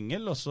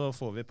jingle, og så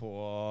får vi på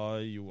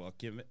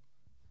Joakim.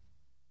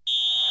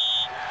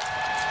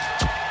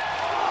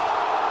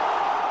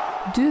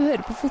 Du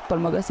hører på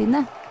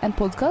Fotballmagasinet, en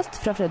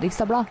podcast fra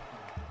Fredrikstad Blad.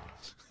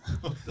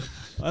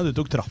 Du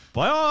tok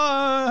trappa,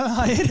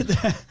 Heier.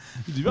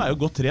 Du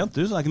jo godt trent,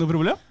 du, så det ikke noe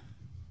problem.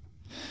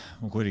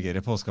 Må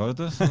korrigere påska,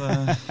 vet du, så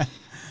det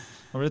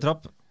blir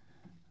trapp.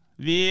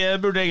 Vi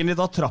burde egentlig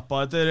ta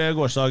trappa etter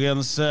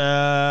gårsdagens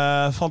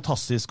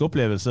fantastiske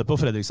opplevelse på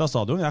Fredrikstad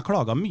stadion. Jeg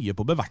klaget mye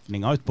på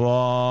bevertninga ut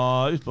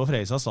på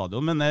Fredrikstad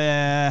stadion, men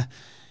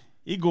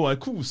I går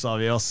kosa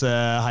vi oss,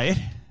 Heier.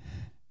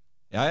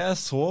 Ja, jeg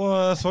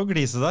så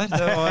glise der.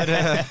 Det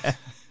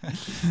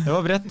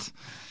var bredt.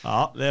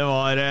 Ja, det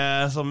var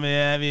som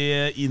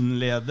vi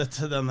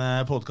innledet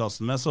denne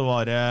podcasten med, så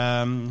var det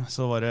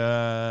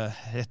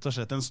rett og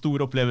slett en stor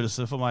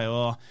opplevelse for meg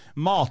og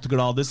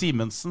matglade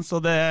Simensen,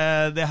 så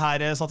det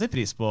her satt I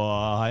pris på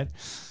her.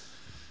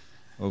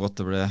 Og godt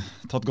det ble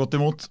tatt godt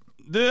imot.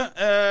 Du,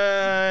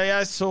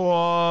 jeg så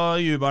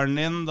jubelen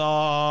din da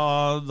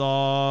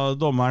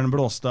dommeren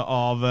blåste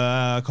av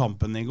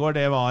kampen I går.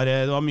 Det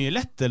var mye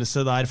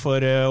lettelse der for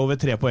over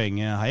 3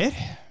 poeng, Heier.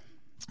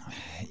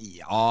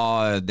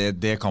 Ja,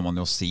 det kan man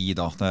jo si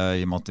da,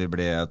 I og med at vi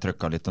ble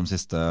trykket litt de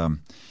siste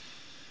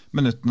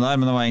minuttene der,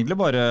 men det var egentlig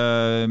bare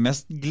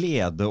mest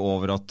glede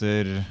over at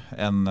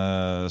en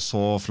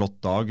så flott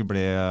dag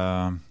ble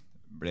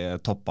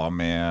toppet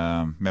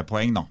med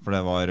poeng da, for det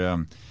var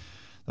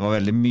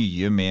veldig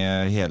mye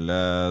med hele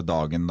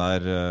dagen der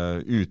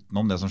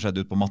utenom det som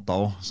skjedde ut på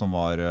matta også, som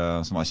var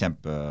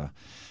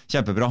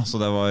kjempebra, så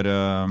det var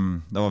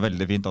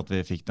veldig fint at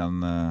vi fikk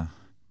den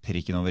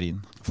prikken over inn.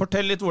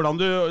 Fortell litt hvordan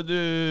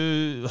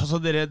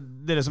altså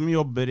dere som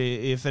jobber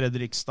I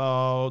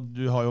Fredrikstad, og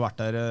du har jo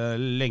vært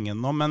der lenge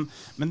nå, men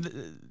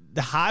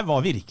det her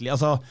var virkelig,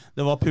 altså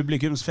det var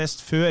publikumsfest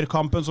før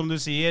kampen, som du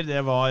sier,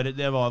 det var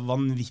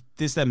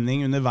vanvittig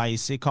stemning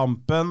underveis I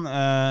kampen.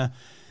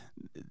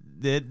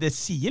 Det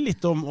sier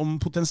litt om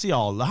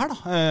potensialet her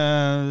da.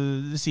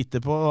 Det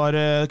sitter på,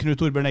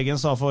 Knut Torbjørn Eggen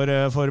sa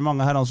for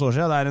mange herrens år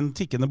siden, det en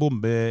tikkende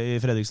bombe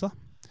I Fredrikstad.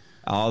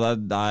 Ja,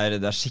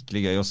 det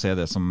skikkelig gøy å se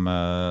det som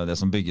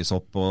bygges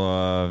opp,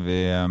 og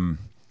vi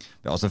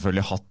har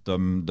selvfølgelig hatt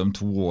de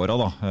 2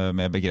 årene da,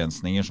 med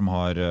begrensninger som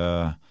har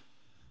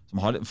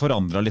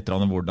forandret litt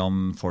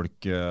hvordan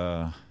folk,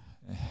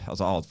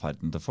 altså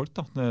adferden til folk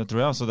da, det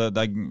tror jeg. Så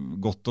det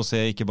godt å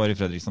se, ikke bare I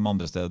Fredrikstad, men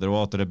andre steder, og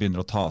at det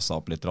begynner å ta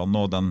seg opp litt,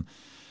 og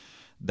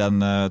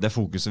det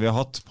fokuset vi har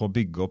hatt på å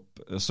bygge opp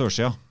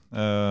sørsida,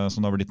 som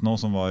det har blitt nå,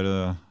 som var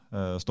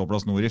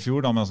Ståplass Nord I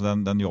fjor, da, men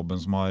altså den jobben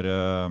som har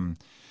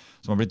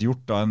blitt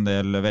gjort av en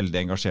del veldig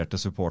engasjerte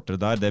supportere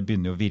der, det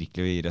begynner jo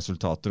virkelig å gi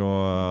resultater,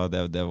 og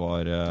det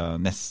var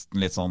nesten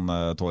litt sånn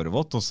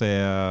tårevått å se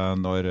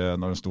når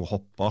de sto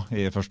hoppa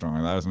I første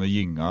gang der, som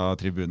gynga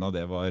tribuna,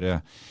 det var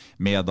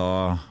med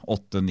da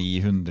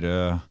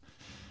 800-900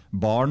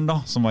 barn da,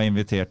 som var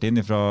invitert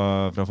inn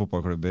fra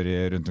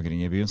fotballklubber rundt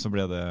omkring I byen, så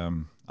ble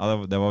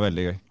det var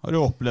veldig gøy. Har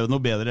du opplevd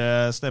noe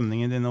bedre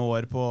stemning I dine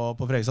år på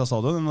Fredrikstad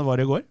stadion enn det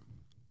var I går?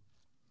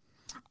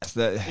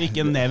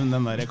 Ikke nevn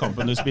den der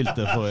kampen du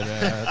spilte for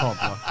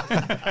Tantla.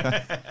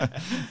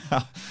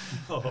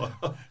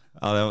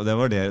 Ja, det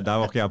var det. Der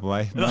var ikke jeg på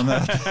vei. Men,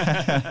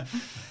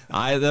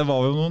 nei, det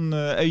var jo noen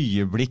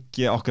øyeblikk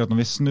akkurat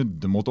når vi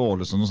snudde mot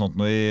Ålesund og sånt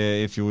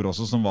I fjor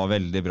også, som var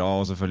veldig bra,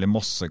 og selvfølgelig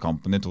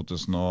Mossekampen I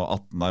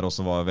 2018 der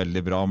også var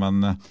veldig bra,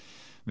 men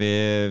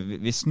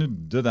vi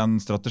snudde den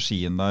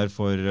strategien der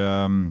for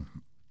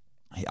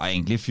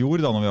egentlig I fjor,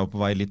 da når vi var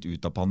på vei litt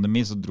ut av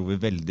pandemi, så dro vi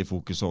veldig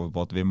fokus over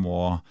på at vi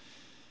må,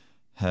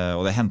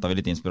 og det hentet vi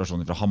litt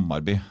inspirasjon fra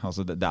Hammarby,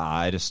 altså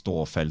det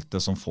ståfeltet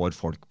som får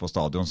folk på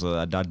stadion, så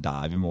det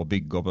der vi må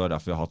bygge opp, og det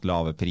derfor vi har hatt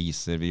lave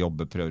priser, vi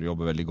prøver å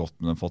jobbe veldig godt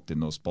med dem, fått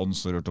inn noen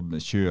sponsorer til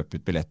å kjøpe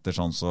ut billetter,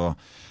 sånn, så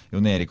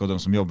Jon Erik og de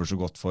som jobber så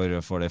godt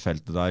for det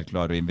feltet der,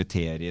 klarer å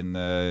invitere inn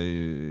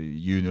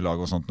juniorlag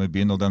og sånt I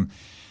byen, og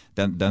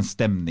den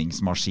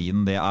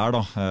stemningsmaskinen det da,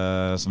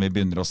 som vi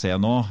begynner å se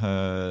nå,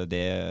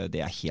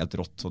 det helt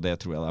rått, og det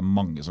tror jeg det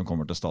mange som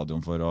kommer til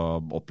stadion for å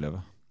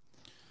oppleve.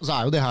 Og så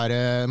jo det her,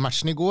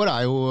 matchen I går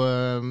jo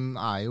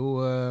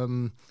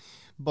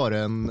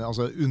bare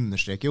altså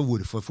understreker jo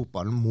hvorfor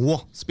fotballen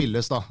må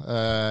spilles da,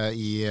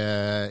 I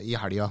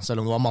helga.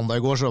 Selv om det var mandag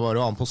I går, så var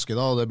det jo annen påske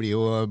da, og det blir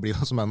jo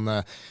som en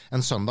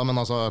søndag, men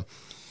altså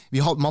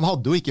man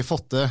hadde jo ikke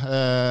fått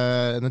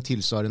den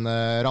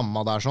tilsvarende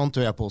ramma der sånn,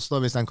 tror jeg påstå,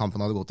 hvis den kampen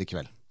hadde gått I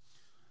kveld.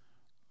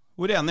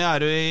 Hvor enig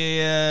du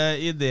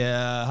I det,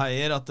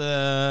 Heier, at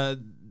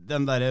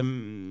den der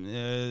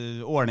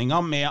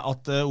ordningen med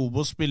at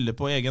Obos spiller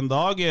på egen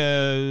dag,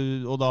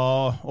 og da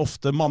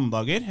ofte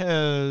mandager.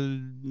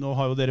 Nå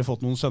har jo dere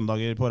fått noen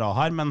søndager på rad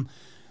her,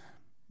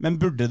 men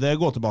burde det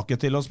gå tilbake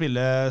til å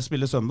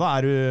spille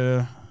søndag?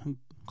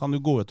 Kan du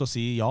gå ut og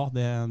si ja,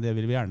 det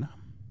vil vi gjerne?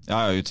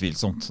 Ja,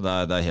 utvilsomt. Det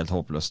er helt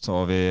håpløst.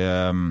 Og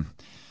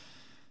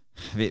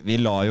vi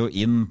la jo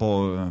inn på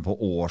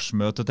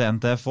årsmøtet til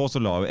NTF også,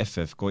 så la jo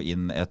FFK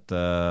inn et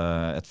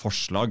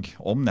forslag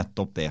om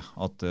nettopp det,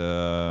 at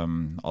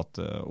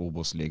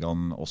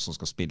Obos-ligaen også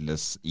skal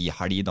spilles i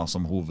helg da,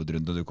 som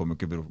hovedrunde. Du kommer jo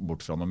ikke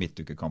bort fra noen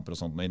midtukekamper og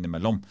sånt noe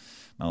innimellom,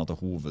 men at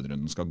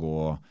hovedrunden skal gå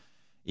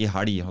i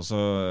helg. Og så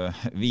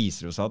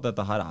viser det seg at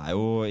dette her er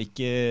jo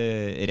ikke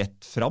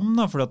rett fram,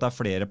 da, for det er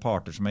flere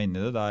parter som er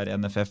inne i det. Det er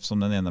NFF som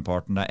den ene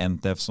parten, det er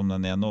NTF som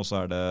den ene, og så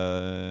er det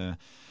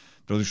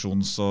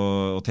produksjons-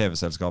 og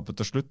TV-selskapet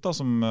til slutt, da,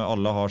 som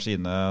alle har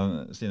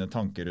sine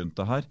tanker rundt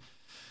det her.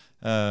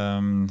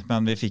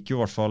 Men vi fikk jo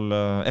i hvert fall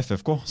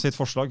FFK sitt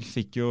forslag,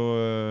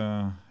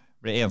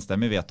 ble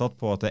enstemmig vedtatt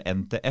på at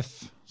NTF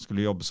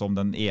skulle jobbe som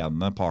den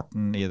ene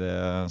parten i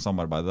det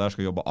samarbeidet der,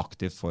 skulle jobbe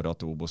aktivt for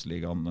at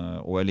Obos-ligaen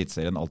og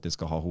Elitserien alltid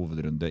skal ha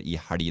hovedrunde i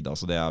helg. Da.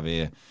 Så det er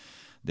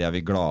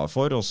vi glade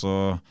for, og så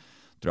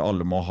tror jeg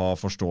alle må ha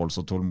forståelse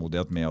og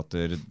tålmodighet med at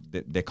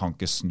det kan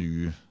ikke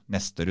snu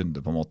neste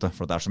runde på en måte,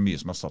 for det er så mye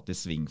som er satt i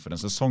sving for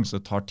en sesong, så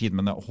det tar tid,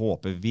 men jeg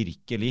håper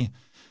virkelig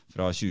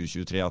fra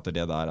 2023 at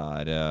det der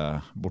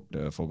er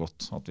borte for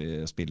godt, at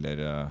vi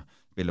spiller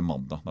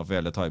mandag. Da får vi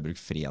heller ta i bruk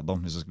fredag,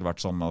 hvis det skulle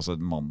vært sånn, altså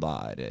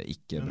mandag er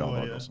ikke bra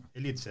dag. Altså.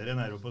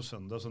 Elitserien er jo på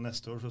søndag, så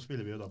neste år så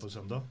spiller vi jo da på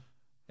søndag.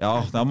 Ja,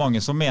 det er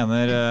mange som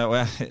mener, og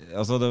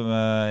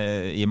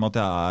i og med at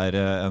jeg er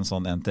en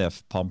sånn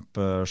NTF-pamp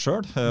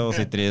selv, og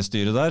sitter i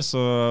styret der, så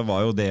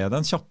var jo det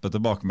den kjappe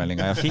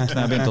tilbakemeldingen jeg fikk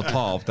når jeg begynte å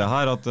ta opp det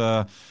her, at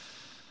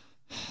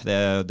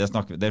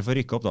dere får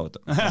rykke opp da, vet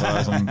du. Det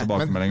er sånn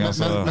tilbakemelding.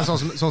 Men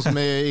sånn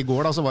som i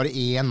går da, så var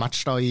det en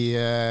match da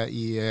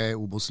i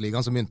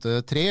Obos-ligaen som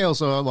begynte 3, og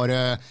så var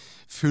det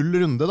full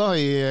runde da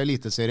i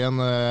Eliteserien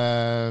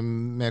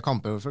med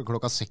kamper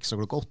klokka 6 og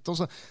klokka 8. Og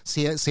så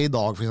se i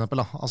dag for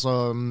eksempel da. Altså,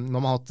 når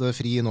man har hatt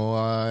fri nå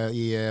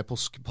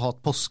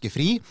hatt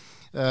påskefri,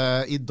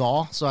 i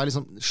dag så er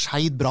liksom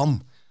Skeid Brann.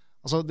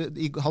 Altså,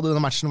 hadde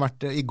denne matchen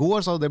vært i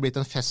går, så hadde det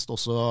blitt en fest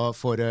også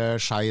for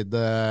Skeid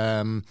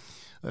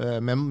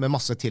med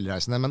masse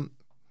tilreisende, men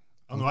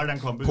nå er den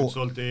kampen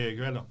utsolgt i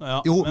kveld da. Ja,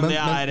 jo,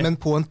 men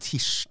på en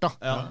tirsdag,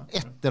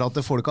 etter at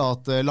folk har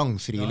hatt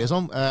langfri,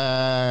 liksom,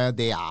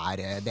 det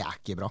er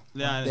ikke bra.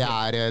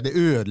 Det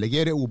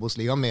ødelegger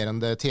Obos-ligaen mer enn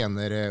det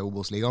tjener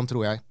Obos-ligaen,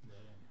 tror jeg.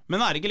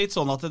 Men er det ikke litt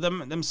sånn at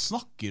de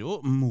snakker jo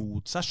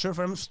mot seg selv,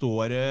 for de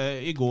står,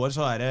 i går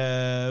så er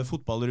det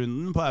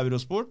fotballrunden på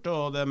Eurosport,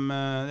 og det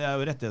er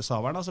jo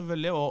rettighetshaverne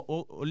selvfølgelig,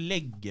 og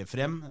legge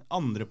frem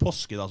andre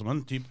påske da, som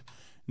en typ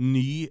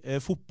ny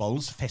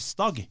fotballens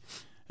festdag.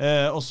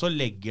 Og så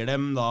legger de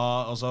da,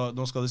 altså,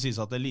 nå skal det sies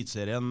at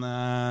Elitserien,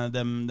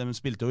 de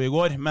spilte jo i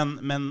går,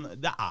 men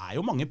det er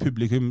jo mange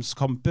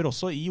publikumskamper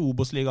også i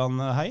Obos-ligaen,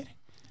 Heier.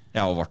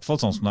 Ja, og i hvert fall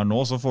sånn som det er nå,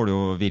 så får du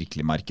jo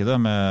virkelig merke det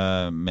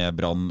med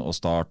Brann og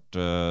Start,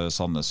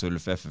 Sandnes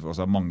Ulf, FF, og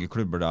så er mange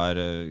klubber der,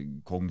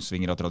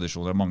 Kongsvinger av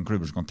tradisjoner, mange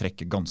klubber som kan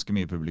trekke ganske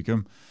mye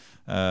publikum.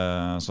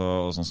 Så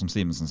sånn som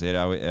Simensen sier,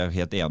 jeg er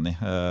helt enig,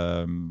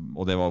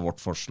 og det var vårt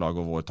forslag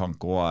og vår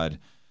tanke også er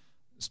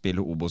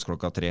spille Obos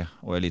klokka 3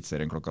 og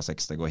Elitserien klokka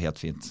 6, det går helt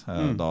fint.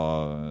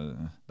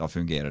 Da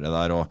fungerer det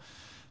der, og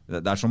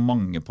det er så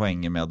mange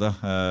poenger med det.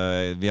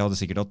 Vi hadde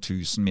sikkert hatt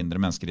 1000 mindre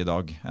mennesker i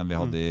dag enn vi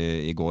hadde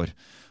i går.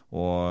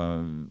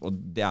 Og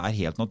det er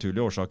helt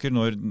naturlige årsaker.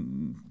 Når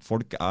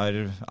folk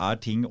er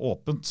ting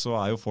åpent, så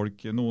er jo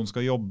folk, noen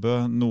skal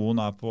jobbe,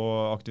 noen er på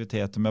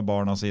aktiviteter med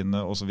barna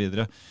sine og så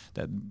videre.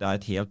 Det er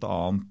et helt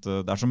annet,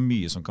 det er så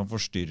mye som kan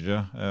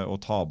forstyrre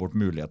og ta bort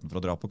muligheten for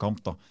å dra på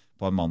kamp da,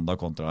 på en mandag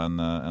kontra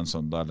en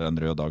søndag eller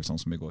en rød dag sånn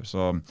som i går.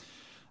 Så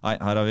nei,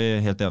 her er vi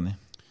helt enige.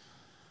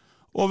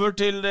 Over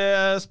til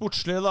det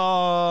sportslige da,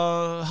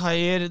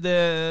 Heier,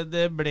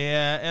 det ble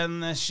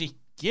en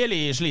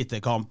skikkelig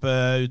slitekamp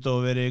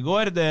utover i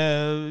går.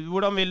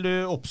 Hvordan vil du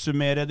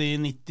oppsummere de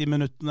 90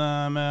 minuttene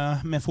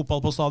med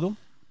fotball på stadion?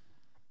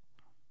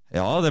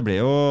 Ja, det ble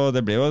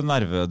jo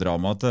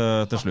nervedrama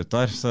til slutt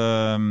her. Så,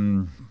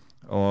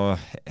 og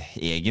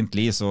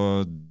egentlig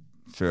så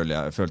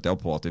følte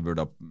jeg på at vi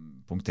burde ha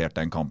punktert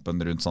den kampen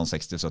rundt sånn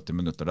 60-70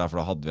 minutter der,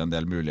 for da hadde vi en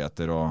del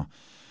muligheter, og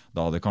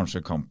da hadde kanskje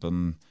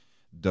kampen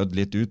dødd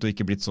litt ut og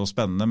ikke blitt så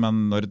spennende,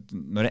 men når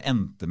det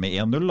endte med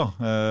 1-0 da,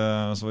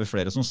 så var det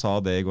flere som sa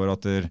det i går,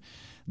 at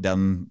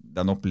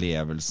den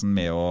opplevelsen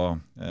med å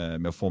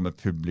få med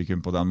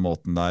publikum på den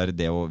måten der,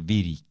 det å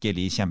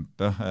virkelig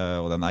kjempe,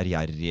 og den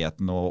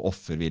ærgjerrigheten og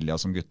offervilja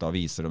som gutta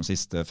viser de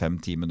siste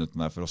 5-10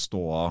 minuttene for å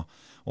stå av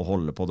og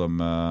holde på de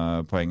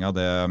poengene,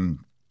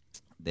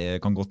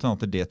 det kan godt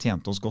hende at det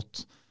tjente oss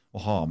godt å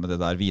ha med det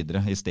der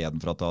videre, i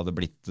stedet for at det hadde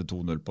blitt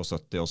 2-0 på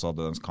 70, og så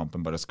hadde den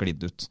kampen bare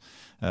sklidd ut,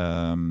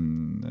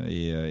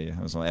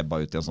 så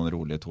ebba ut i en sånn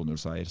rolig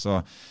 2-0-seier.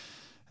 Så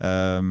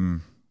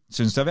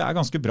synes jeg vi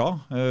ganske bra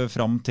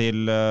frem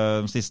til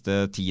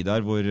siste tid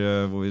der, hvor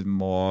vi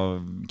må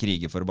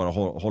krige for å bare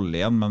holde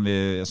igjen, men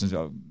jeg synes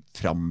vi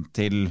frem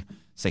til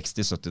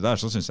 60-70 der,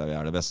 så synes jeg vi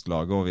det beste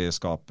laget, og vi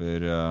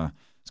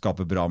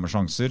skaper bra med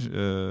sjanser.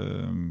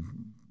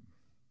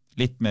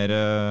 Litt mer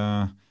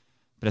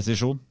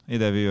presisjon i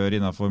det vi gjør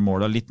innenfor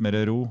målet, litt mer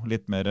ro,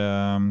 litt mer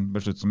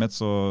besluttsomhet,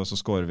 så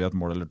skårer vi et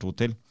mål eller to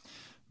til.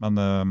 Men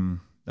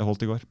det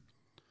holdt i går.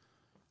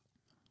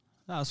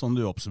 Det sånn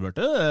du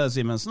oppsummerte,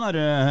 Simensen.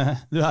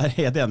 Du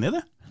helt enig i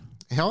det?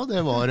 Ja,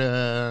 det var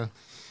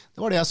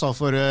det jeg sa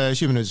for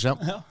 20 minutter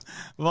siden. Ja.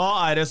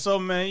 Hva det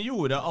som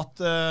gjorde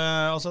at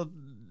altså,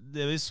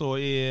 det vi så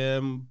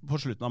på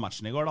slutten av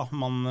matchen i går, da,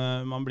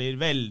 man blir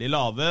veldig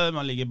lave,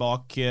 man ligger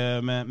bak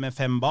med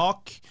 5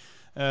 bak.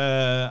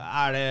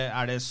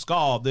 Det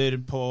skader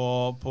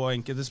på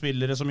enkelte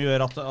spillere som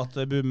gjør at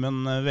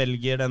Bummen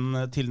velger den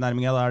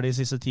tilnærmingen der de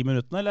siste 10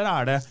 minuttene,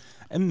 eller det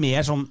en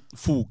mer sånn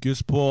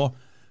fokus på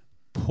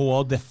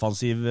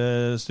defensiv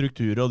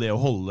struktur og det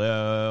å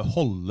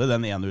holde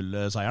den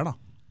 1-0-seieren da?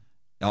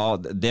 Ja,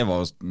 det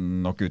var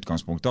nok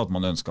utgangspunktet, at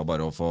man ønsket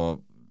bare å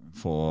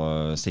få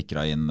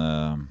sikret inn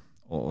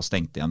og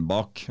stengt igjen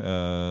bak.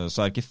 Så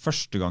det ikke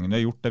første gangen vi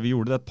har gjort det. Vi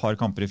gjorde det et par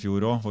kamper i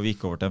fjor også, hvor vi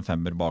gikk over til en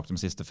 5 bak de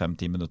siste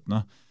 5-10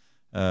 minuttene.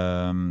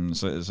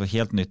 Så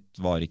helt nytt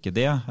var ikke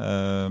det,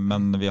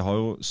 men vi har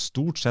jo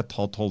stort sett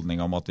hatt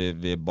holdning om at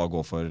vi bare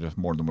går for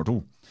mål nummer 2.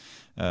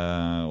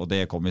 Og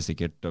det kommer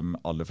sikkert de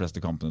aller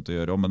fleste kampene til å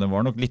gjøre, men det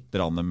var nok litt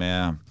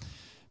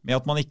med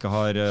at man ikke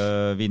har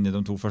vunnet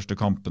de 2 første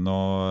kampene,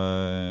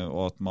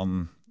 og at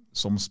man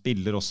som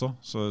spiller også,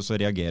 så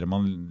reagerer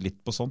man litt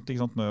på sånt,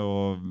 ikke sant?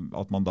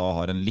 At man da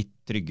har en litt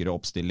tryggere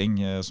oppstilling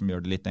som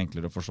gjør det litt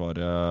enklere å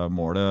forsvare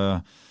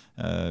målet,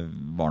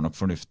 var nok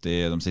fornuftig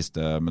de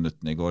siste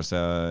minuttene i går, så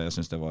jeg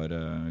synes det var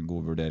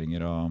gode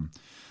vurderinger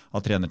av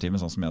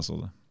trenerteamet, sånn som jeg så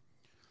det.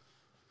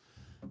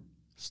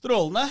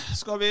 Strålende.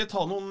 Skal vi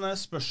ta noen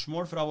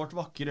spørsmål fra vårt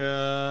vakre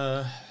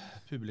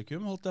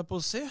publikum, holdt jeg på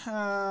å si.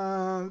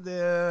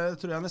 Det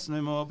tror jeg nesten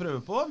vi må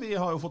prøve på. Vi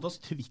har jo fått oss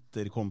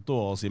Twitter-konto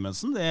også,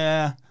 Simensen.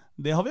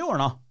 Det har vi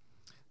ordnet.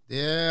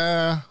 Det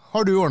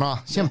har du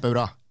ordnet.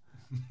 Kjempebra.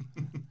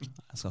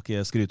 Jeg skal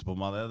ikke skryte på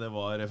meg det. Det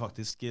var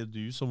faktisk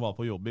du som var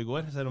på jobb i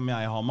går, selv om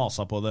jeg har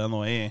maset på det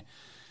nå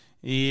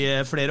i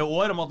flere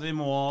år om at vi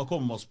må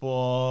komme oss på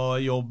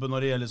jobb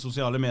når det gjelder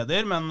sosiale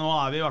medier, men nå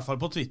vi i hvert fall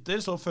på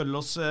Twitter, så følg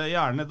oss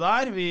gjerne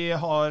der. Vi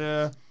har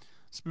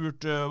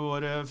spurt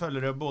våre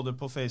følgere både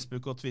på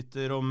Facebook og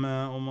Twitter om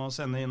å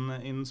sende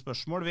inn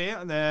spørsmål.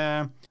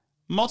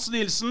 Mats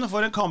Nilsen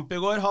for en kamp i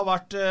går har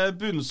vært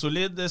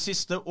bunnsolid det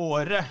siste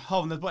året,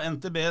 havnet på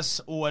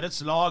NTBs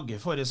årets lag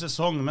forrige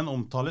sesong, men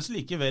omtales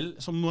likevel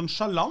som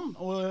nonchalant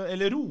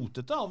eller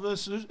rotete av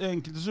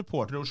enkelte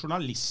supportere og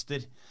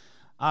journalister.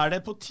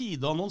 Det på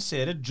tide å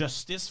annonsere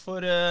justice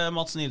for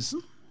Mats Nilsen?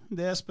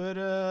 Det spør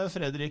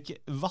Fredrik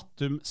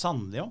Vattum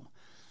Sandli om.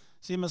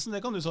 Simensen,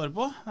 det kan du svare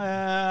på.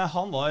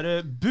 Han var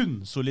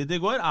bunnsolid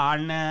i går.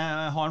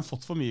 Har han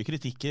fått for mye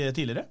kritikk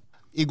tidligere?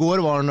 I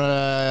går var han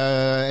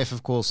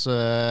FFKs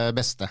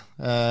beste.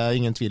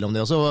 Ingen tvil om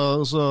det.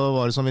 Og så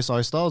var det som vi sa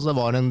i stad, det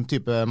var en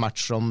type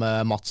match som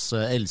Mats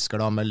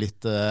elsker da, med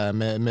litt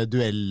med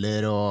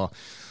dueller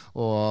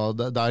og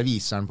der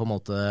viser han på en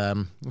måte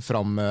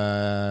fram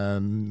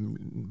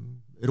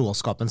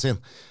råskapen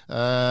sin.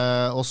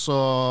 Og så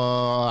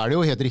det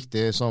jo helt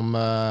riktig som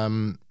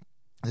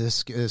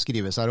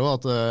skrives her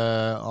også,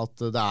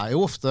 at det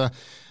jo ofte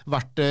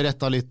vært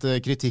rettet litt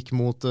kritikk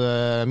mot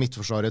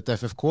midtforsvaret til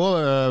FFK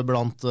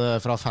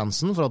fra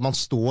fansen, for at man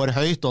står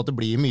høyt og at det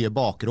blir mye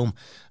bakrom.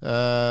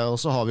 Og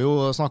så har vi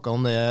jo snakket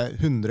om det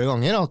 100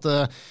 ganger, at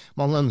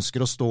man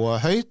ønsker å stå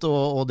høyt,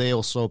 og det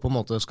også på en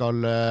måte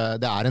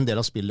det en del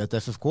av spillet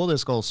til FFK, det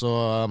skal også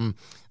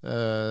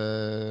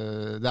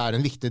det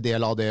en viktig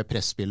del av det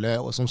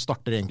pressspillet som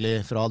starter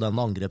egentlig fra den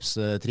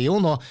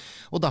angrepstrioen,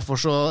 og derfor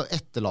så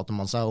etterlater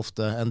man seg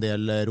ofte en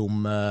del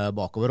rom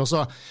bakover. Og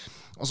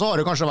så har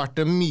det kanskje vært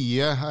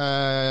mye,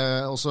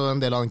 også en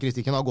del av den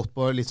kritikken har gått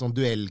på litt sånn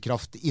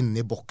duellkraft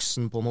inni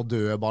boksen på noen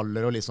døde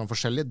baller og litt sånn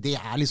forskjellig. Det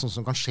litt sånn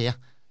som kan skje.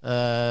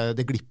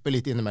 Det glipper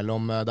litt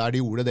innimellom der de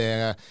gjorde det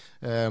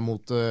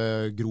mot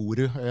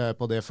Grorud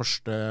på det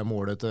første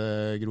målet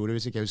til Grorud,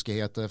 hvis ikke jeg husker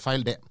helt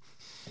feil.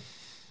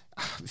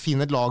 Finn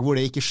et lag hvor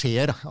det ikke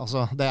skjer.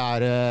 Altså,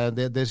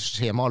 det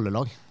skjer med alle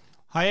lag.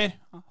 Heier,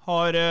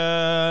 har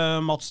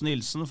Mats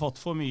Nilsen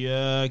fått for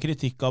mye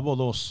kritikk av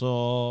både oss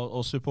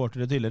og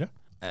supportere tidligere?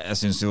 Jeg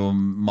synes jo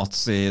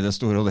Mats i det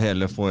store og det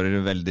hele får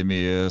veldig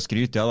mye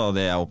skryt, ja da,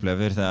 det jeg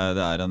opplever.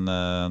 Nå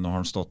har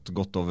han stått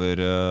godt over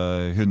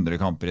 100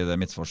 kamper i det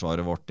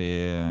midtforsvaret vårt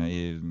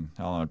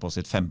han på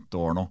sitt 5.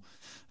 år nå,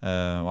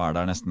 og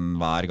der nesten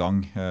hver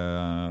gang.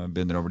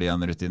 Begynner å bli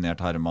en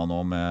rutinert herremann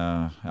nå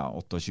med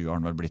 28 har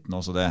han vel blitt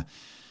nå, så det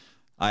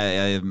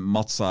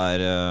Mats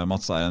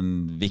en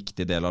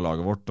viktig del av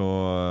laget vårt, og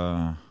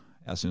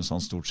jeg synes han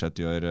stort sett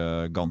gjør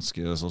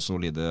ganske så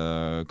solide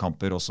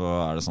kamper, og så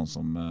det sånn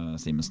som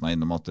Simensen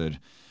innom, at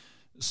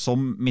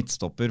som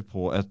midtstopper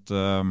på et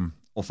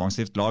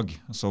offensivt lag,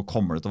 så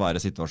kommer det til å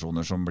være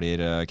situasjoner som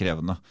blir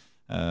krevende.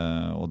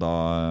 Og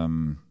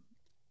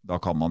da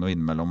kan man jo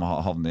innimellom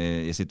havne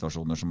i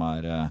situasjoner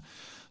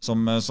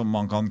som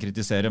man kan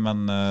kritisere,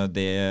 men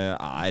det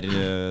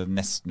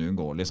nesten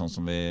uunngåelig sånn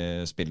som vi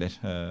spiller.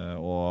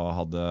 Og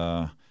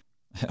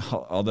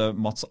hadde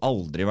Mats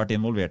aldri vært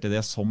involvert i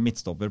det som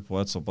midtstopper på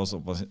et såpass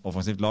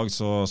offensivt lag,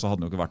 så hadde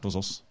han jo ikke vært hos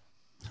oss.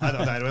 Nei,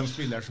 det jo en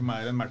spiller som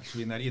en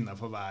matchvinner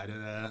innenfor hver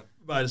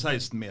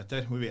 16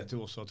 meter. Vi vet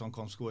jo også at han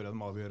kan skåre de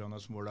avgjørende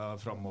målene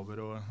fremover.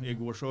 Og i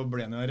går så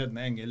ble han jo en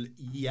reddende engel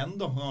igjen.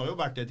 Da. Han har jo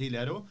vært det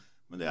tidligere også.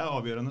 Men det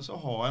avgjørende så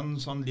å ha en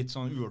litt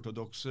sånn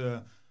uortodoks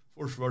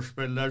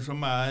forsvarsspiller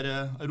som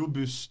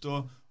robust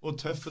og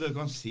tøff. Det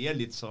kan se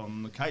litt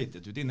sånn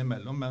keitet ut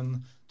innimellom, men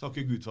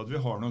takke Gud for at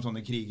vi har noen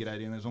sånne krigere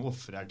inne som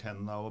offrer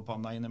tenna og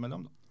panna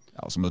innimellom. Da.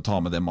 Ja, så må du ta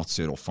med det Mats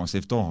gjør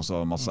offensivt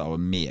også. Mats jo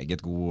en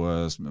meget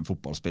god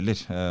fotballspiller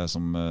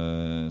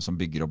som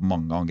bygger opp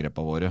mange angrep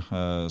av våre.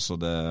 Så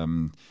det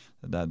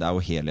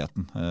jo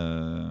helheten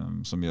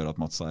som gjør at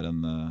Mats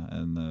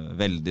en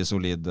veldig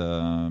solid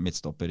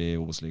midtstopper i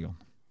Obos-ligaen.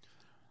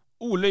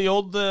 Ole J.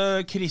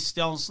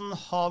 Kristiansen,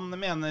 han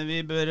mener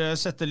vi bør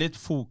sette litt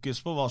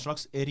fokus på hva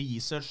slags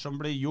research som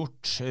ble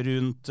gjort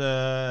rundt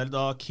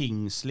da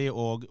Kingsley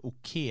og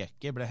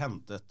Okeke ble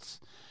hentet.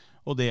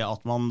 Og det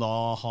at man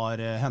da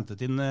har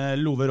hentet inn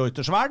Love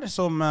Reutersverd,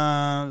 som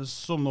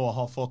nå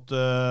har fått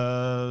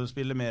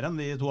spille mer enn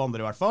de to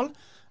andre i hvert fall.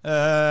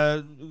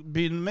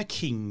 Begynn med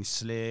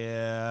Kingsley,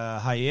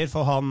 Heier,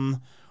 for han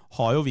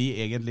har jo vi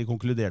egentlig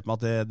konkludert med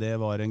at det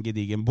var en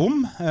gedigen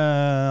bom.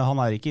 Han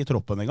ikke i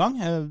troppen engang.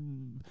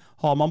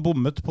 Har man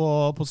bommet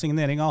på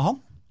signering av han?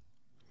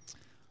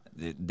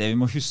 Det vi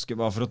må huske,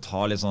 bare for å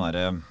ta litt sånn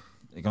her,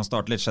 vi kan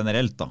starte litt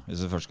generelt da,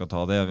 hvis vi først skal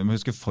ta det. Vi må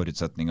huske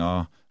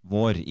forutsetningen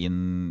vår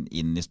inn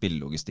i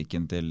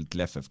spillelogistikken til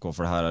FFK,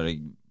 for det her det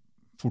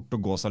fort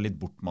å gå seg litt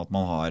bort med at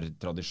man har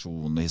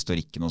tradisjon og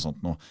historikken og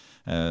sånt,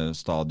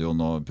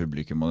 stadion og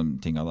publikum og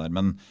tingene der.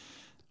 Men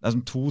det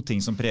som to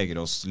ting som preger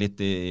oss litt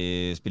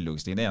i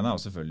spillelogistikken. Det ene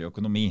jo selvfølgelig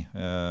økonomi,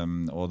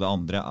 og det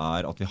andre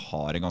at vi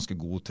har en ganske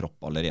god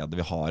tropp allerede.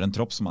 Vi har en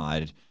tropp som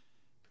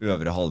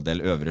øvre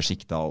halvdel, øvre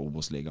skiktet av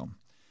Obos-ligaen.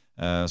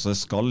 Så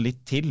det skal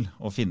litt til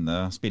å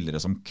finne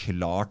spillere som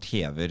klart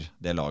hever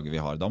det laget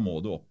vi har. Da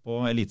må du opp på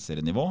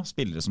eliteserienivå,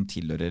 spillere som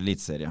tilhører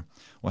eliteserie.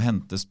 Og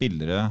hente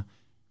spillere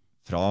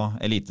fra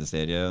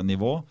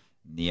eliteserienivå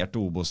ned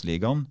til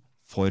Obos-ligaen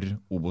for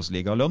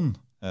Obos-ligalønn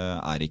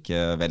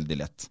ikke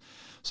veldig lett.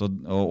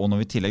 Og når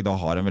vi i tillegg da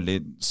har en veldig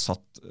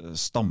satt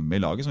stamme i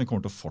laget som vi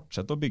kommer til å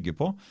fortsette å bygge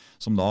på,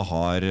 som da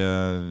har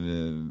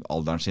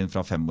alderen sin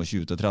fra 25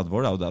 til 30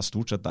 år, det jo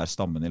stort sett der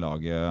stammen i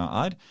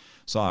laget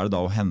så det da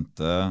å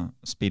hente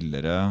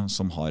spillere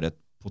som har et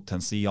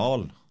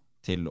potensial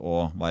til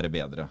å være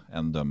bedre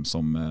enn dem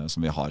som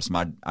vi har,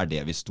 som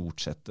det vi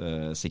stort sett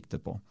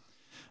sikter på.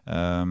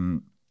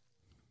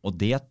 Og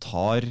det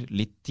tar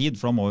litt tid,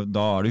 for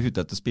da det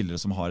ute etter spillere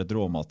som har et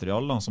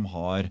råmaterial, som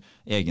har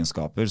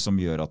egenskaper som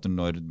gjør at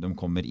når de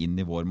kommer inn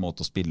i vår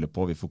måte å spille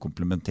på, vi får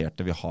komplementert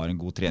det, vi har en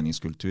god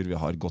treningskultur, vi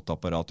har et godt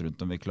apparat rundt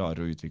dem, vi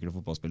klarer å utvikle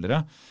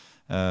fotballspillere,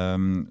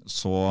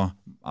 så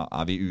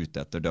vi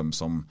ute etter dem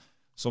som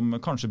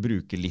kanskje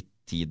bruker litt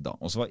tid da.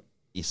 Og så var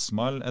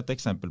Ismail et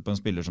eksempel på en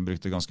spiller som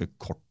brukte ganske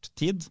kort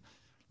tid,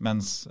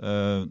 mens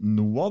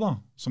Noah da,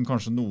 som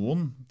kanskje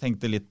noen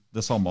tenkte litt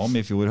det samme om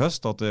i fjor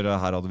høst, at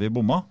her hadde vi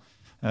bomma,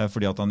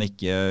 fordi at han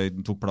ikke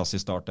tok plass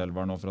i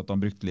startelveren og for at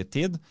han brukte litt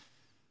tid.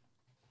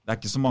 Det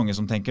ikke så mange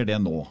som tenker det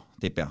nå,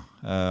 tipper jeg,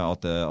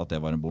 at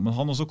det var en bom. Men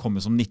han også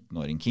kommer som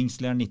 19-åring.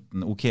 Kingsley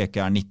 19,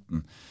 Okeke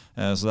 19.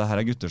 Så det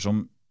her gutter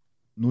som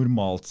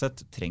normalt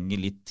sett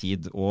trenger litt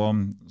tid,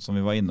 og som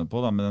vi var inne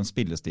på da, med den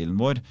spillestilen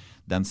vår,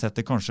 den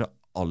setter kanskje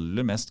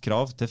aller mest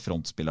krav til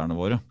frontspillerne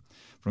våre.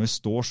 For når vi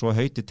står så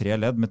høyt i 3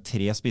 ledd med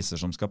 3 spisser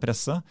som skal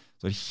presse,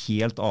 så det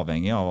helt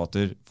avhengig av at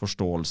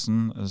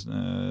forståelsen,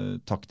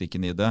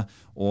 taktikken i det,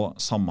 og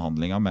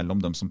samhandlingen mellom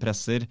dem som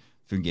presser,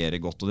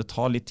 fungerer godt, og det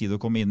tar litt tid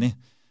å komme inn i.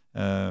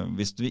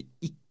 Hvis vi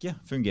ikke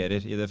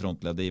fungerer i det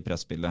frontleddet i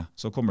presspillet,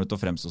 så kommer det til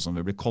å fremstå som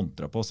vi blir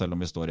kontra på, selv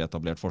om vi står i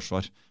etablert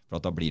forsvar, for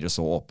at da blir det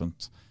så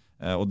åpent.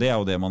 Og det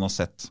jo det man har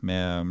sett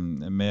med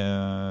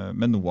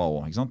Noah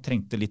også, ikke sant?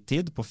 Trengte litt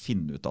tid på å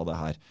finne ut av det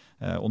her.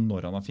 Og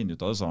når han har funnet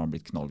ut av det, så har han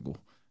blitt knallgod.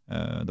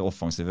 Det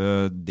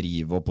offensive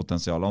drivet og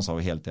potensialet hans har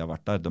jo hele tiden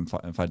vært der. De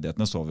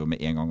ferdighetene så vi jo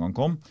med en gang han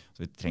kom,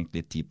 så vi trengte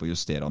litt tid på å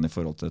justere han i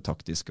forhold til det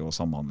taktiske og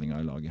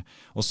samhandlingen i laget.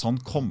 Og sånn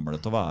kommer det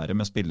til å være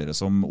med spillere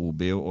som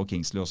Obi og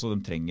Kingsley også,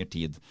 de trenger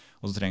tid.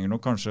 Og så trenger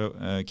nok kanskje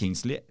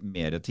Kingsley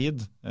mer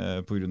tid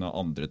på grunn av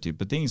andre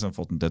typer ting, som har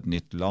fått den til et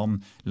nytt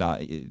land,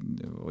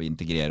 og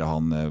integrere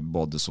han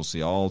både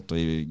sosialt og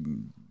i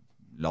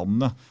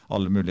landet,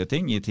 alle mulige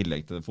ting, i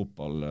tillegg til det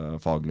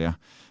fotballfaglige.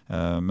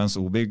 Mens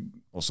Obi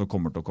også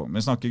kommer til å komme.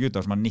 Vi snakker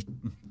gutter som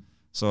 19,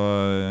 så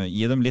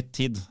gi dem litt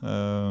tid,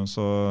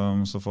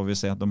 så får vi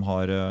se at de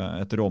har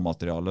et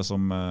råmateriale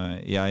som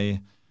jeg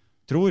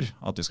tror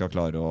at vi skal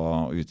klare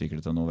å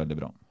utvikle til noe veldig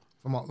bra.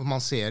 Man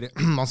ser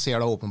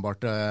da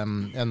åpenbart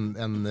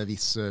en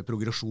viss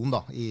progresjon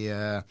da,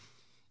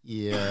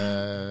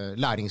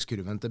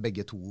 læringskurven til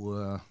begge to.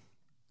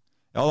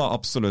 Ja da,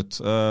 absolutt.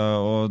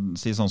 Og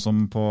si sånn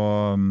som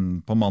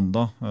på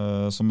mandag,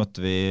 så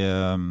møtte vi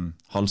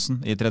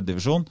Halsen i 3.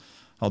 divisjon.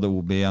 Hadde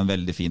Obi en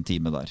veldig fin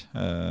time der.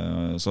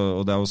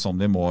 Og det jo sånn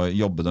vi må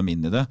jobbe dem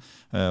inn i det.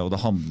 Og det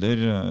handler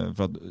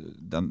for at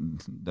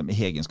de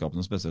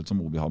egenskapene spesielt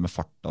som Obi har med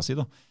farta si,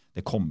 da,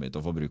 det kommer vi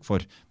til å få bruk for.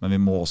 Men vi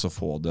må også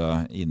få det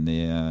inn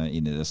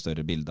i det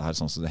større bildet her,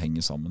 sånn at det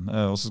henger sammen.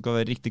 Og så skal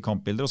det være riktige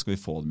kampbilder, og skal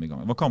vi få dem i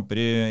gang. Det var kamper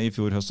i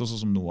fjor høst også,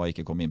 som Noah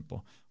ikke kom inn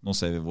på. Nå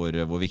ser vi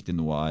hvor viktig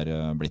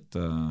Noah blitt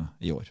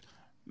i år.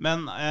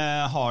 Men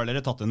har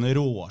dere tatt en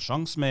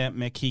råsjans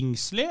med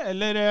Kingsley,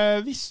 eller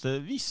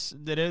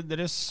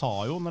dere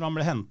sa jo når han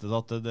ble hentet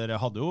at dere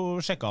hadde jo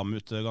sjekket ham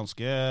ut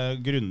ganske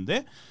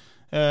grundig.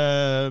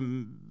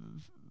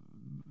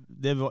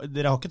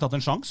 Dere har ikke tatt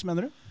en sjans,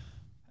 mener du?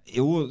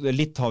 Jo,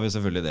 litt har vi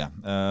selvfølgelig det.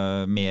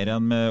 Mer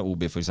enn med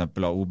Obi for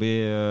eksempel. Obi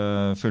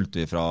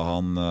fulgte vi fra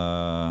han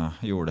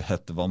gjorde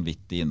et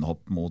vanvittig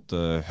innhopp mot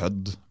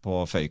Hødd på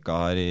Føyka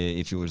her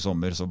i fjor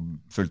sommer, så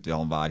fulgte vi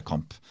han hver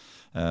kamp.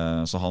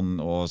 Så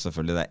og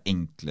selvfølgelig det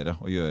enklere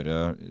å gjøre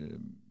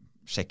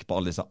sjekk på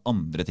alle disse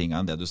andre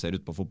tingene enn det du ser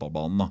ute på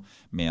fotballbanen da,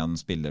 med en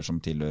spiller som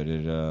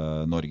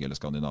tilhører Norge eller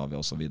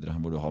Skandinavia og så videre,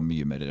 hvor du har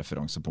mye mer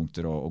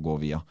referansepunkter å gå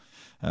via.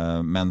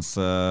 Mens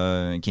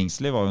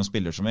Kingsley var jo en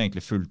spiller som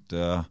egentlig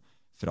fulgte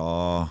fra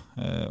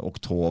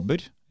oktober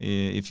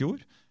i fjor,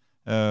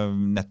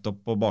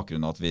 nettopp på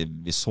bakgrunn av at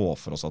vi så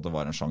for oss at det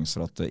var en sjanse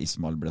for at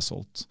Ismail ble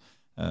solgt.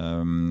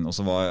 Og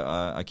så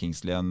er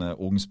Kingsley en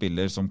ung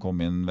spiller som kom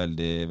inn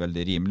veldig,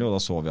 veldig rimelig, og da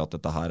så vi at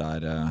dette her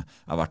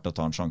er verdt å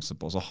ta en sjanse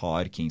på. Så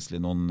har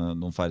Kingsley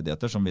noen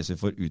ferdigheter som hvis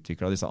vi får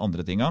utviklet disse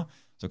andre tingene,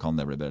 så kan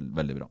det bli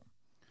veldig bra.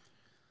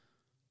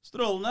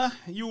 Strålende.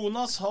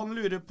 Jonas, han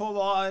lurer på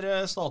hva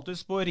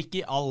status på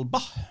Ricky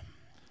Alba?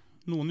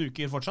 Noen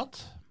uker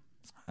fortsatt?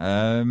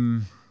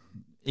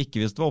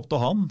 Ikke hvis det var opp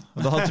til han.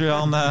 Da tror jeg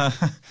han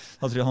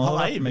hadde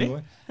vært med i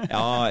går.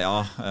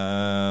 Ja.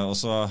 Og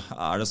så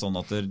det sånn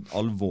at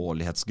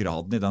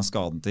alvorlighetsgraden i den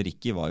skaden til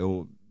Ricky var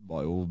jo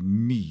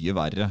mye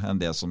verre enn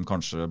det som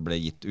kanskje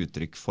ble gitt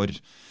uttrykk for.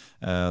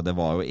 Det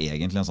var jo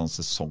egentlig en sånn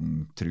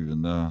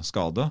sesongtruende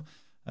skade.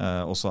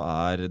 Og så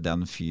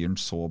den fyren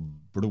så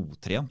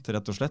blodtrent,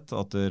 rett og slett,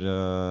 at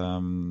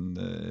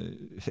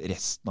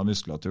resten av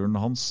muskulaturen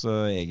hans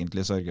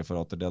egentlig sørger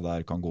for at det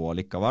der kan gå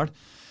allikevel.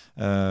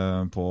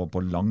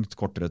 På langt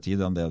kortere tid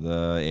enn det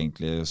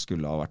egentlig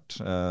skulle ha vært.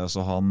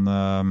 Så han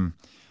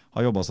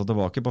har jobbet seg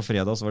tilbake. På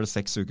fredag så var det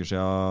 6 uker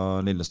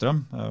siden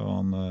Lillestrøm, og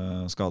han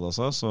skadet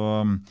seg, så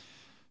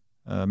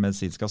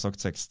medisinsk har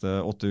sagt 6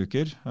 til 8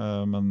 uker,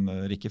 men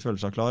Ricky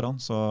føler seg klar,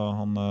 så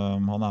han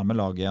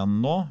med laget igjen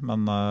nå,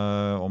 men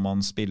om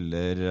han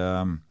spiller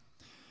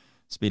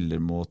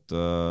mot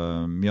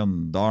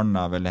Mjøndalen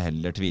vel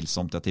heller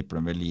tvilsomt. Jeg tipper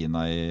de vil gi en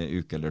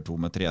uke eller 2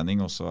 med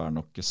trening, og så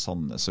nok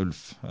Sandnes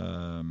Ulf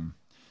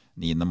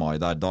 9. mai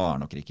der. Da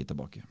nok Ricky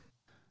tilbake.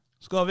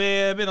 Skal vi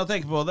begynne å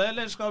tenke på det,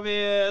 eller skal vi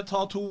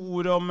ta 2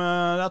 ord om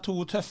det 2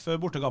 tøffe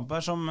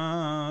bortekamper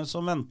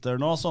som venter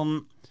nå?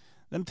 Sånn,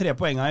 de 3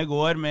 poengene i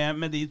går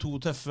med de 2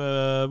 tøffe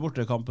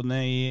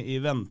bortekampene i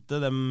vente,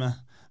 de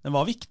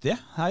var viktige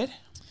her.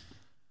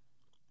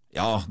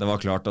 Ja, det var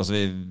klart. Altså,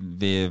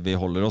 vi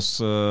holder oss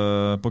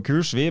på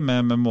kurs,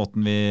 med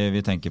måten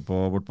vi tenker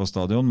på bort på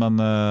stadion, men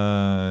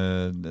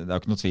det jo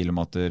ikke noe tvil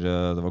om at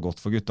det var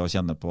godt for gutta å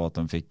kjenne på at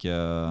de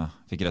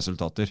fikk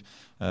resultater.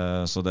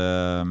 Så det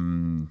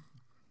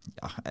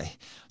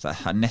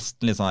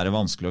nesten litt sånn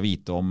vanskelig å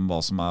vite om hva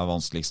som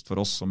vanskeligst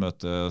for oss, å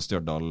møte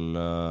Stjørdal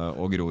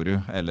og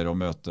Grorud, eller å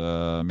møte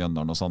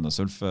Mjøndalen og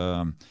Sandnes Ulf.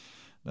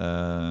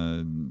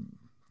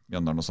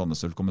 Mjøndalen og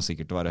Sandnes Ulf kommer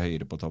sikkert til å være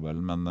høyere på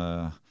tabellen, men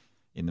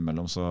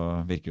innimellom så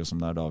virker det som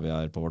det da vi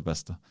på vårt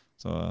beste.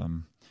 Så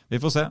vi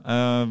får se.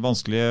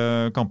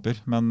 Vanskelige kamper,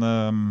 men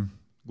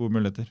gode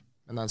muligheter.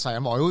 Men den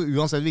seieren var jo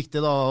uansett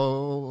viktig da,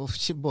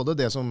 både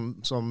det som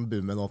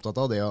Bummen var opptatt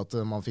av, det at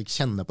man fikk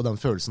kjenne på den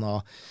følelsen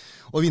av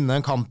å vinne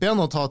en kamp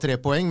igjen og ta 3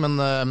 poeng, men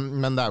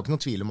det jo ikke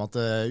noe tvil om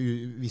at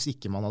hvis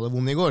ikke man hadde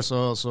vunnet i går,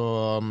 så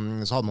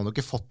hadde man jo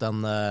ikke fått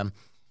den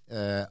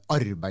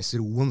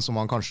arbeidsroen som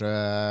man kanskje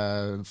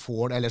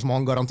får, eller som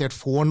man garantert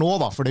får nå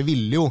da, for det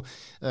ville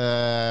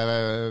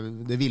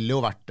jo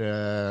vært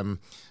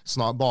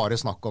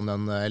bare snakk om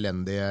den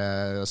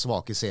elendige,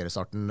 svake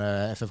seriestarten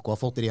FFK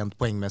har fått rent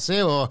poengmessig,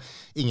 og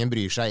ingen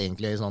bryr seg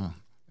egentlig sånn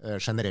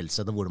generelt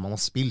sett hvordan man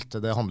har spilt.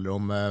 Det handler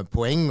om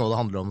poeng, og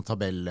det handler om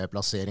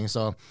tabellplassering,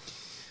 så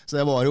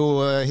det var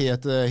jo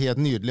helt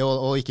nydelig,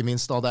 og ikke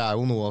minst da, det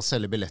jo noe å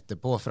selge billetter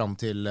på frem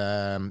til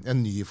en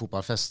ny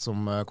fotballfest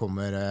som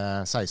kommer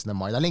 16.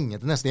 mai. Det lenge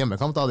til neste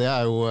hjemmekamp, da. Det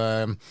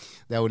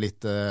jo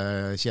litt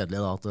kjedelig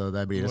da, at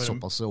det blir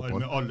såpass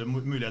opphold. Med alle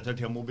muligheter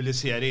til å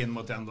mobilisere inn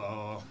mot den da,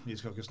 vi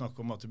skal ikke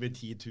snakke om at det blir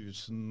 10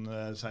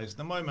 000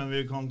 16. mai, men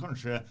vi kan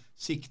kanskje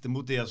sikte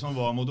mot det som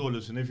var mot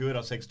Ålesund i fjor,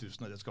 6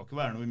 000, det skal ikke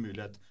være noe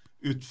umulighet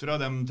ut fra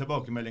de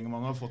tilbakemeldingene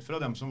man har fått fra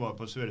dem som var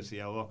på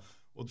søresida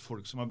og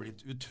folk som har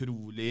blitt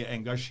utrolig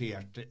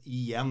engasjerte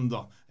igjen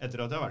da,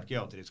 etter at jeg har vært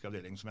geriatrisk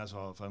avdeling, som jeg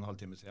sa for en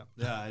halvtime siden.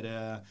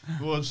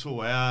 Nå så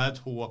jeg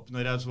et håp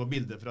når jeg så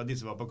bilder fra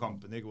disse var på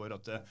kampen i går,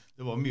 at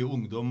det var mye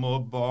ungdom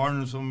og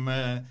barn som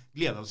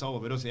gledet seg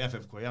over å se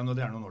FFK igjen, og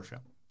det noen år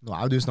siden. Nå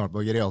jo du snart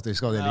på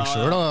geriatrisk avdeling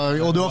selv,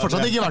 og du har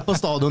fortsatt ikke vært på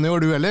stadion i år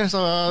du heller, så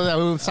det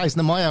jo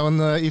 16. mai jo en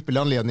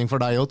ypperlig anledning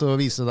for deg til å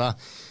vise deg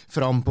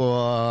fram på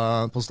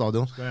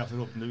stadion. Skal jeg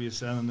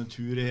forhåpentligvis en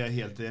tur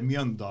helt til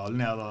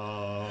Mjøndalen da,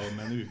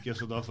 om en uke,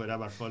 så da får jeg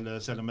I hvert fall,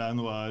 selv om jeg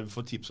nå har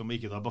fått tips om å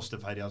ikke ta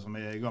basteferja som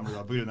I gamle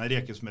dager på grunn av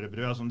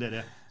rekesmørrebrød som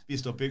dere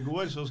spiste opp I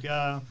går, så skal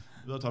jeg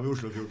da tar vi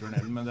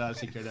Oslofjordtunnelen, men det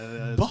sikkert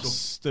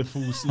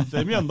Bastefosen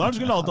til Mjøndalen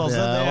skulle ha tatt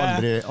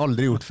seg. Det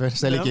aldri gjort før,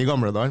 selv ikke I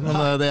gamle dager,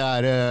 men det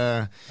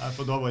Nei,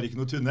 for da var det ikke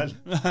noe tunnel.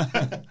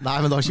 Nei,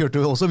 men da kjørte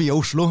vi også via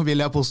Oslo,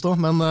 vil jeg påstå,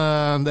 men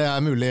det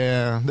mulig,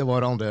 det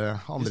var andre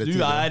tider. Hvis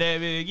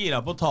du gira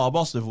på å ta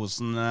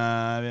Bastefosen,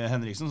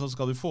 Henriksen, så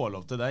skal du få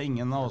lov til det.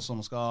 Ingen av oss som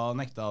skal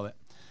nekte av det.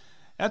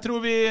 Jeg tror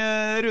vi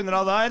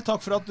runder av der.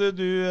 Takk for at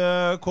du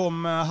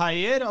kom,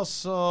 Heier.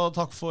 Altså,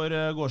 takk for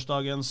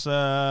gårsdagens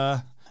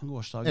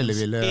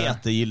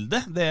etegilde.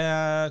 Det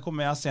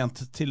kommer jeg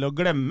sent til å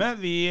glemme.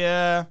 Vi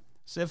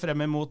ser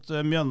frem imot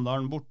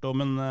Mjøndalen borte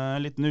om en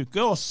liten uke,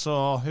 og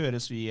så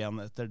høres vi igjen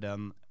etter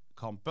den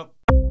kampen.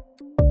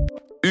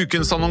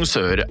 Ukens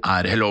annonsør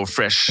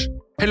HelloFresh.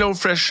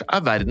 HelloFresh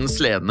verdens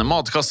ledende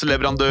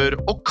matkasseleverandør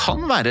og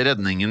kan være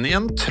redningen I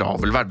en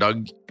travel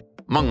hverdag.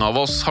 Mange av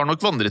oss har nok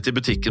vandret I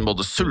butikken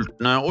både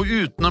sultne og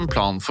uten en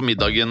plan for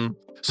middagen,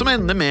 som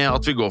ender med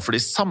at vi går for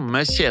de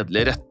samme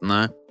kjedelige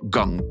rettene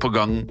gang på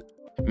gang.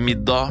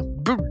 Middag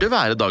burde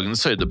være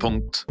dagens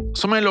høydepunkt.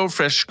 Som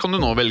HelloFresh kan du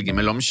nå velge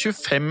mellom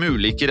 25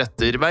 ulike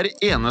retter hver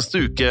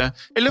eneste uke,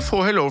 eller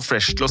få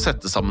HelloFresh til å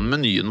sette sammen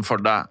menyen for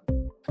deg.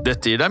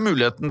 Dette gir deg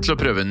muligheten til å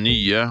prøve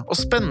nye og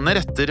spennende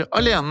retter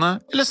alene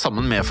eller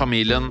sammen med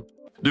familien.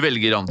 Du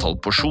velger antall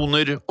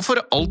porsjoner og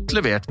får alt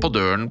levert på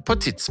døren på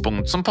et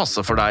tidspunkt som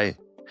passer for deg.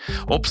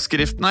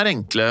 Oppskriftene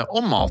enkle,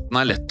 og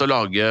maten lett å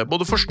lage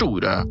både for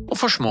store og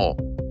for små.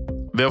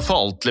 Ved å få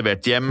alt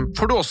levert hjem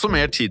får du også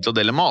mer tid til å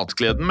dele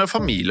matgleden med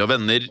familie og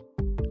venner.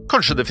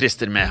 Kanskje det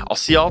frister med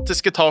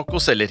asiatiske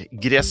tacos eller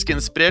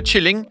greskinspirert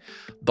kylling?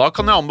 Da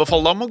kan jeg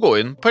anbefale deg om å gå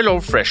inn på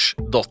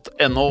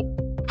hellofresh.no.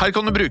 Her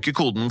kan du bruke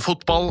koden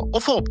fotball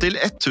og få opp til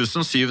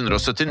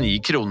 1779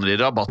 kroner I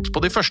rabatt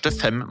på de første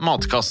 5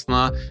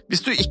 matkastene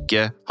hvis du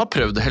ikke har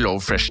prøvd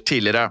HelloFresh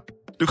tidligere.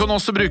 Du kan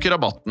også bruke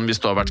rabatten hvis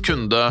du har vært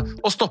kunde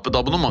og stoppet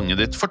abonnementet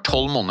ditt for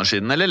 12 måneder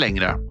siden eller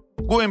lengre.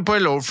 Gå inn på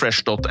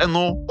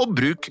hellofresh.no og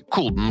bruk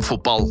koden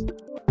fotball.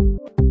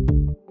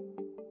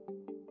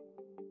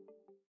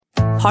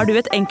 Har du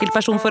et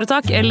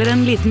enkeltpersonforetak eller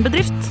en liten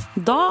bedrift?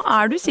 Da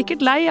du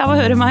sikkert lei av å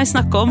høre meg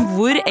snakke om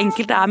hvor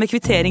enkelt det med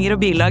kvitteringer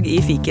og bilag I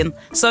fiken,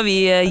 så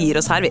vi gir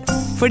oss her, vi.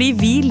 Fordi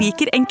vi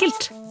liker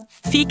enkelt.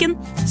 Fiken,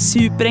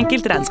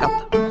 superenkelt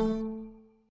regnskap.